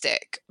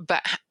realistic,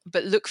 but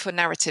look for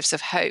narratives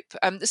of hope.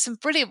 There's some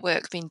brilliant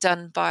work being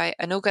done by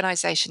an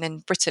organisation in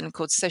Britain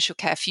called Social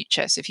Care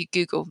Future. So if you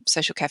Google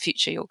Social Care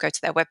Future, you'll go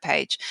to their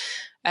webpage.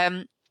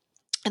 And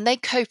they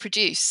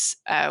co-produce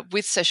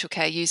with social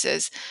care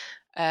users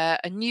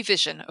a new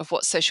vision of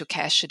what social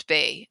care should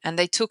be. And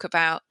they talk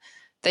about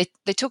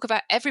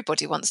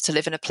everybody wants to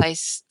live in a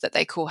place that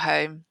they call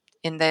home,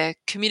 in their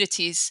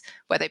communities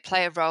where they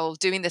play a role,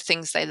 doing the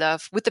things they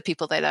love with the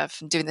people they love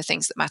and doing the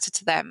things that matter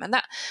to them. And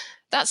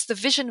that's the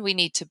vision we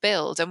need to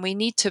build, and we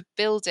need to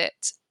build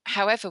it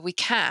however we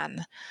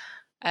can.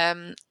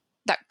 That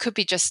could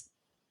be just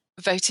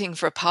voting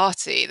for a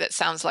party that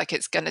sounds like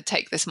it's going to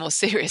take this more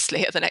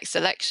seriously at the next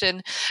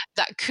election.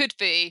 That could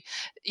be,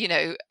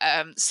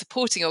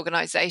 supporting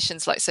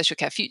organisations like Social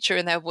Care Future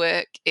in their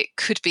work. It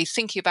could be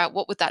thinking about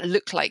what would that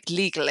look like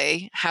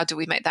legally? How do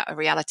we make that a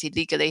reality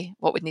legally?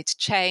 What would need to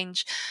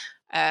change?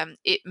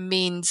 It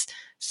means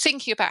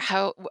thinking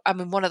about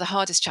one of the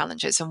hardest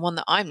challenges, and one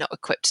that I'm not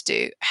equipped to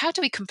do, how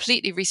do we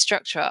completely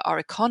restructure our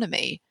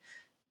economy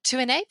to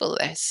enable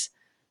this?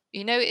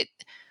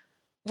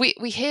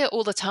 We hear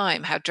all the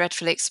time how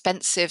dreadfully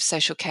expensive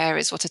social care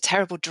is, what a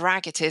terrible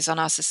drag it is on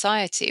our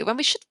society, when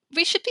we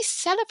should be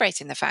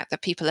celebrating the fact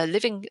that people are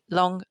living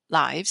long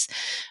lives,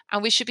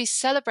 and we should be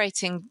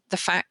celebrating the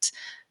fact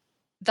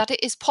that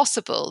it is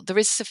possible, there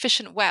is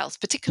sufficient wealth,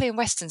 particularly in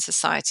Western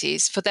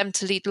societies, for them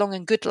to lead long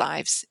and good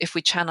lives if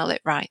we channel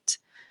it right.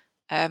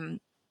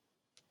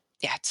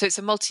 So it's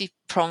a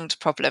multi-pronged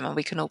problem, and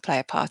we can all play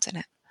a part in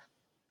it.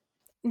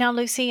 Now,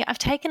 Lucy, I've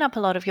taken up a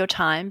lot of your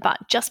time, but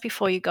just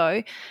before you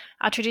go,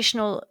 our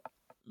traditional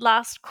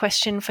last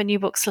question for New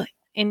Books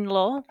in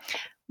Law.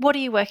 What are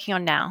you working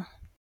on now?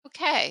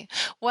 Okay.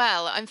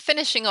 Well, I'm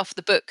finishing off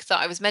the book that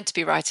I was meant to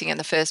be writing in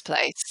the first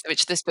place,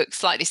 which this book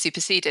slightly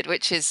superseded,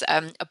 which is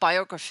a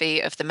biography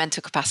of the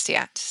Mental Capacity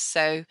Act.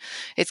 So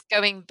it's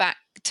going back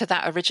to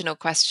that original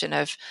question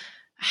of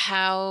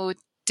how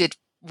did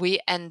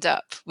we end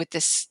up with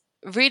this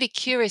really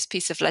curious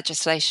piece of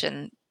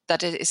legislation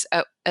that is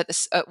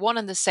at one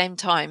and the same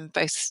time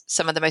both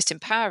some of the most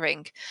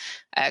empowering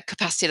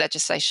capacity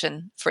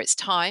legislation for its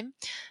time,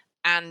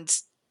 and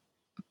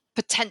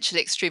potentially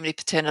extremely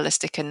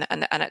paternalistic and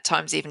at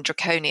times even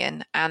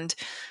draconian, and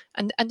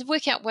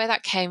working out where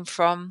that came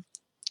from,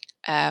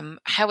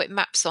 how it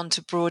maps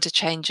onto broader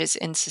changes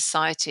in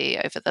society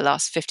over the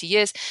last 50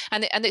 years.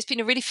 And it's been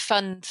a really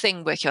fun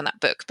thing working on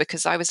that book,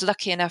 because I was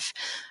lucky enough,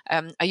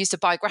 I used a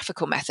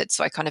biographical method,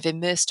 so I kind of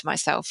immersed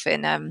myself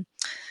in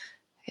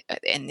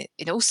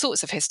all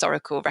sorts of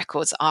historical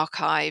records,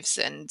 archives,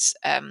 and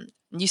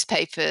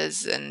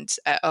newspapers, and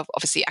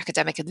obviously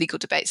academic and legal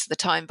debates at the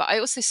time. But I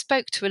also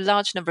spoke to a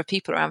large number of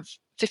people, around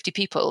 50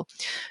 people,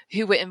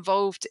 who were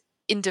involved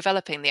in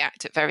developing the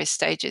Act at various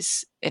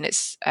stages in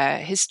its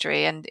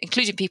history, and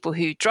including people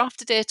who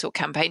drafted it or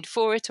campaigned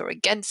for it or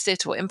against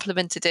it or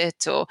implemented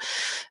it or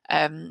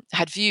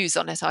had views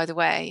on it either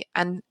way.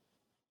 And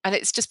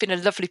it's just been a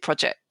lovely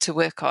project to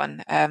work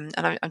on. And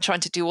I'm trying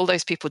to do all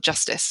those people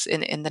justice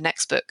in the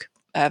next book,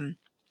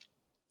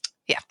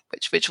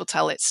 which will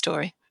tell its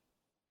story.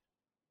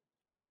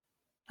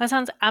 That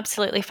sounds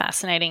absolutely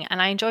fascinating,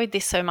 and I enjoyed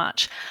this so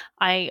much.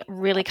 I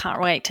really can't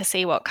wait to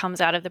see what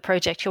comes out of the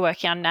project you're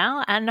working on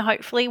now, and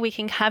hopefully we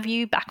can have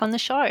you back on the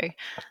show.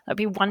 That'd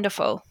be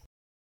wonderful.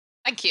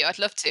 Thank you. I'd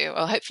love to.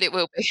 Well, hopefully it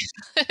will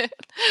be.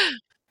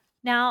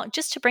 Now,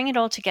 just to bring it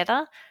all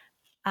together,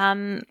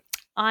 I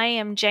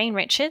am Jane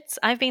Richards.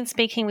 I've been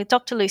speaking with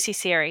Dr. Lucy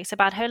Series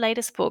about her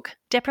latest book,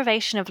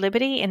 Deprivation of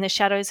Liberty in the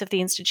Shadows of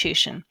the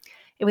Institution.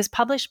 It was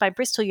published by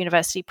Bristol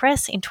University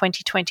Press in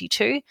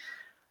 2022.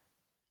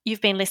 You've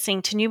been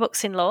listening to New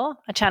Books in Law,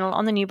 a channel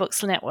on the New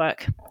Books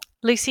Network.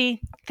 Lucy,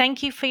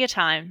 thank you for your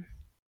time.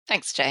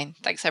 Thanks, Jane.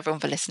 Thanks, everyone,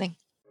 for listening.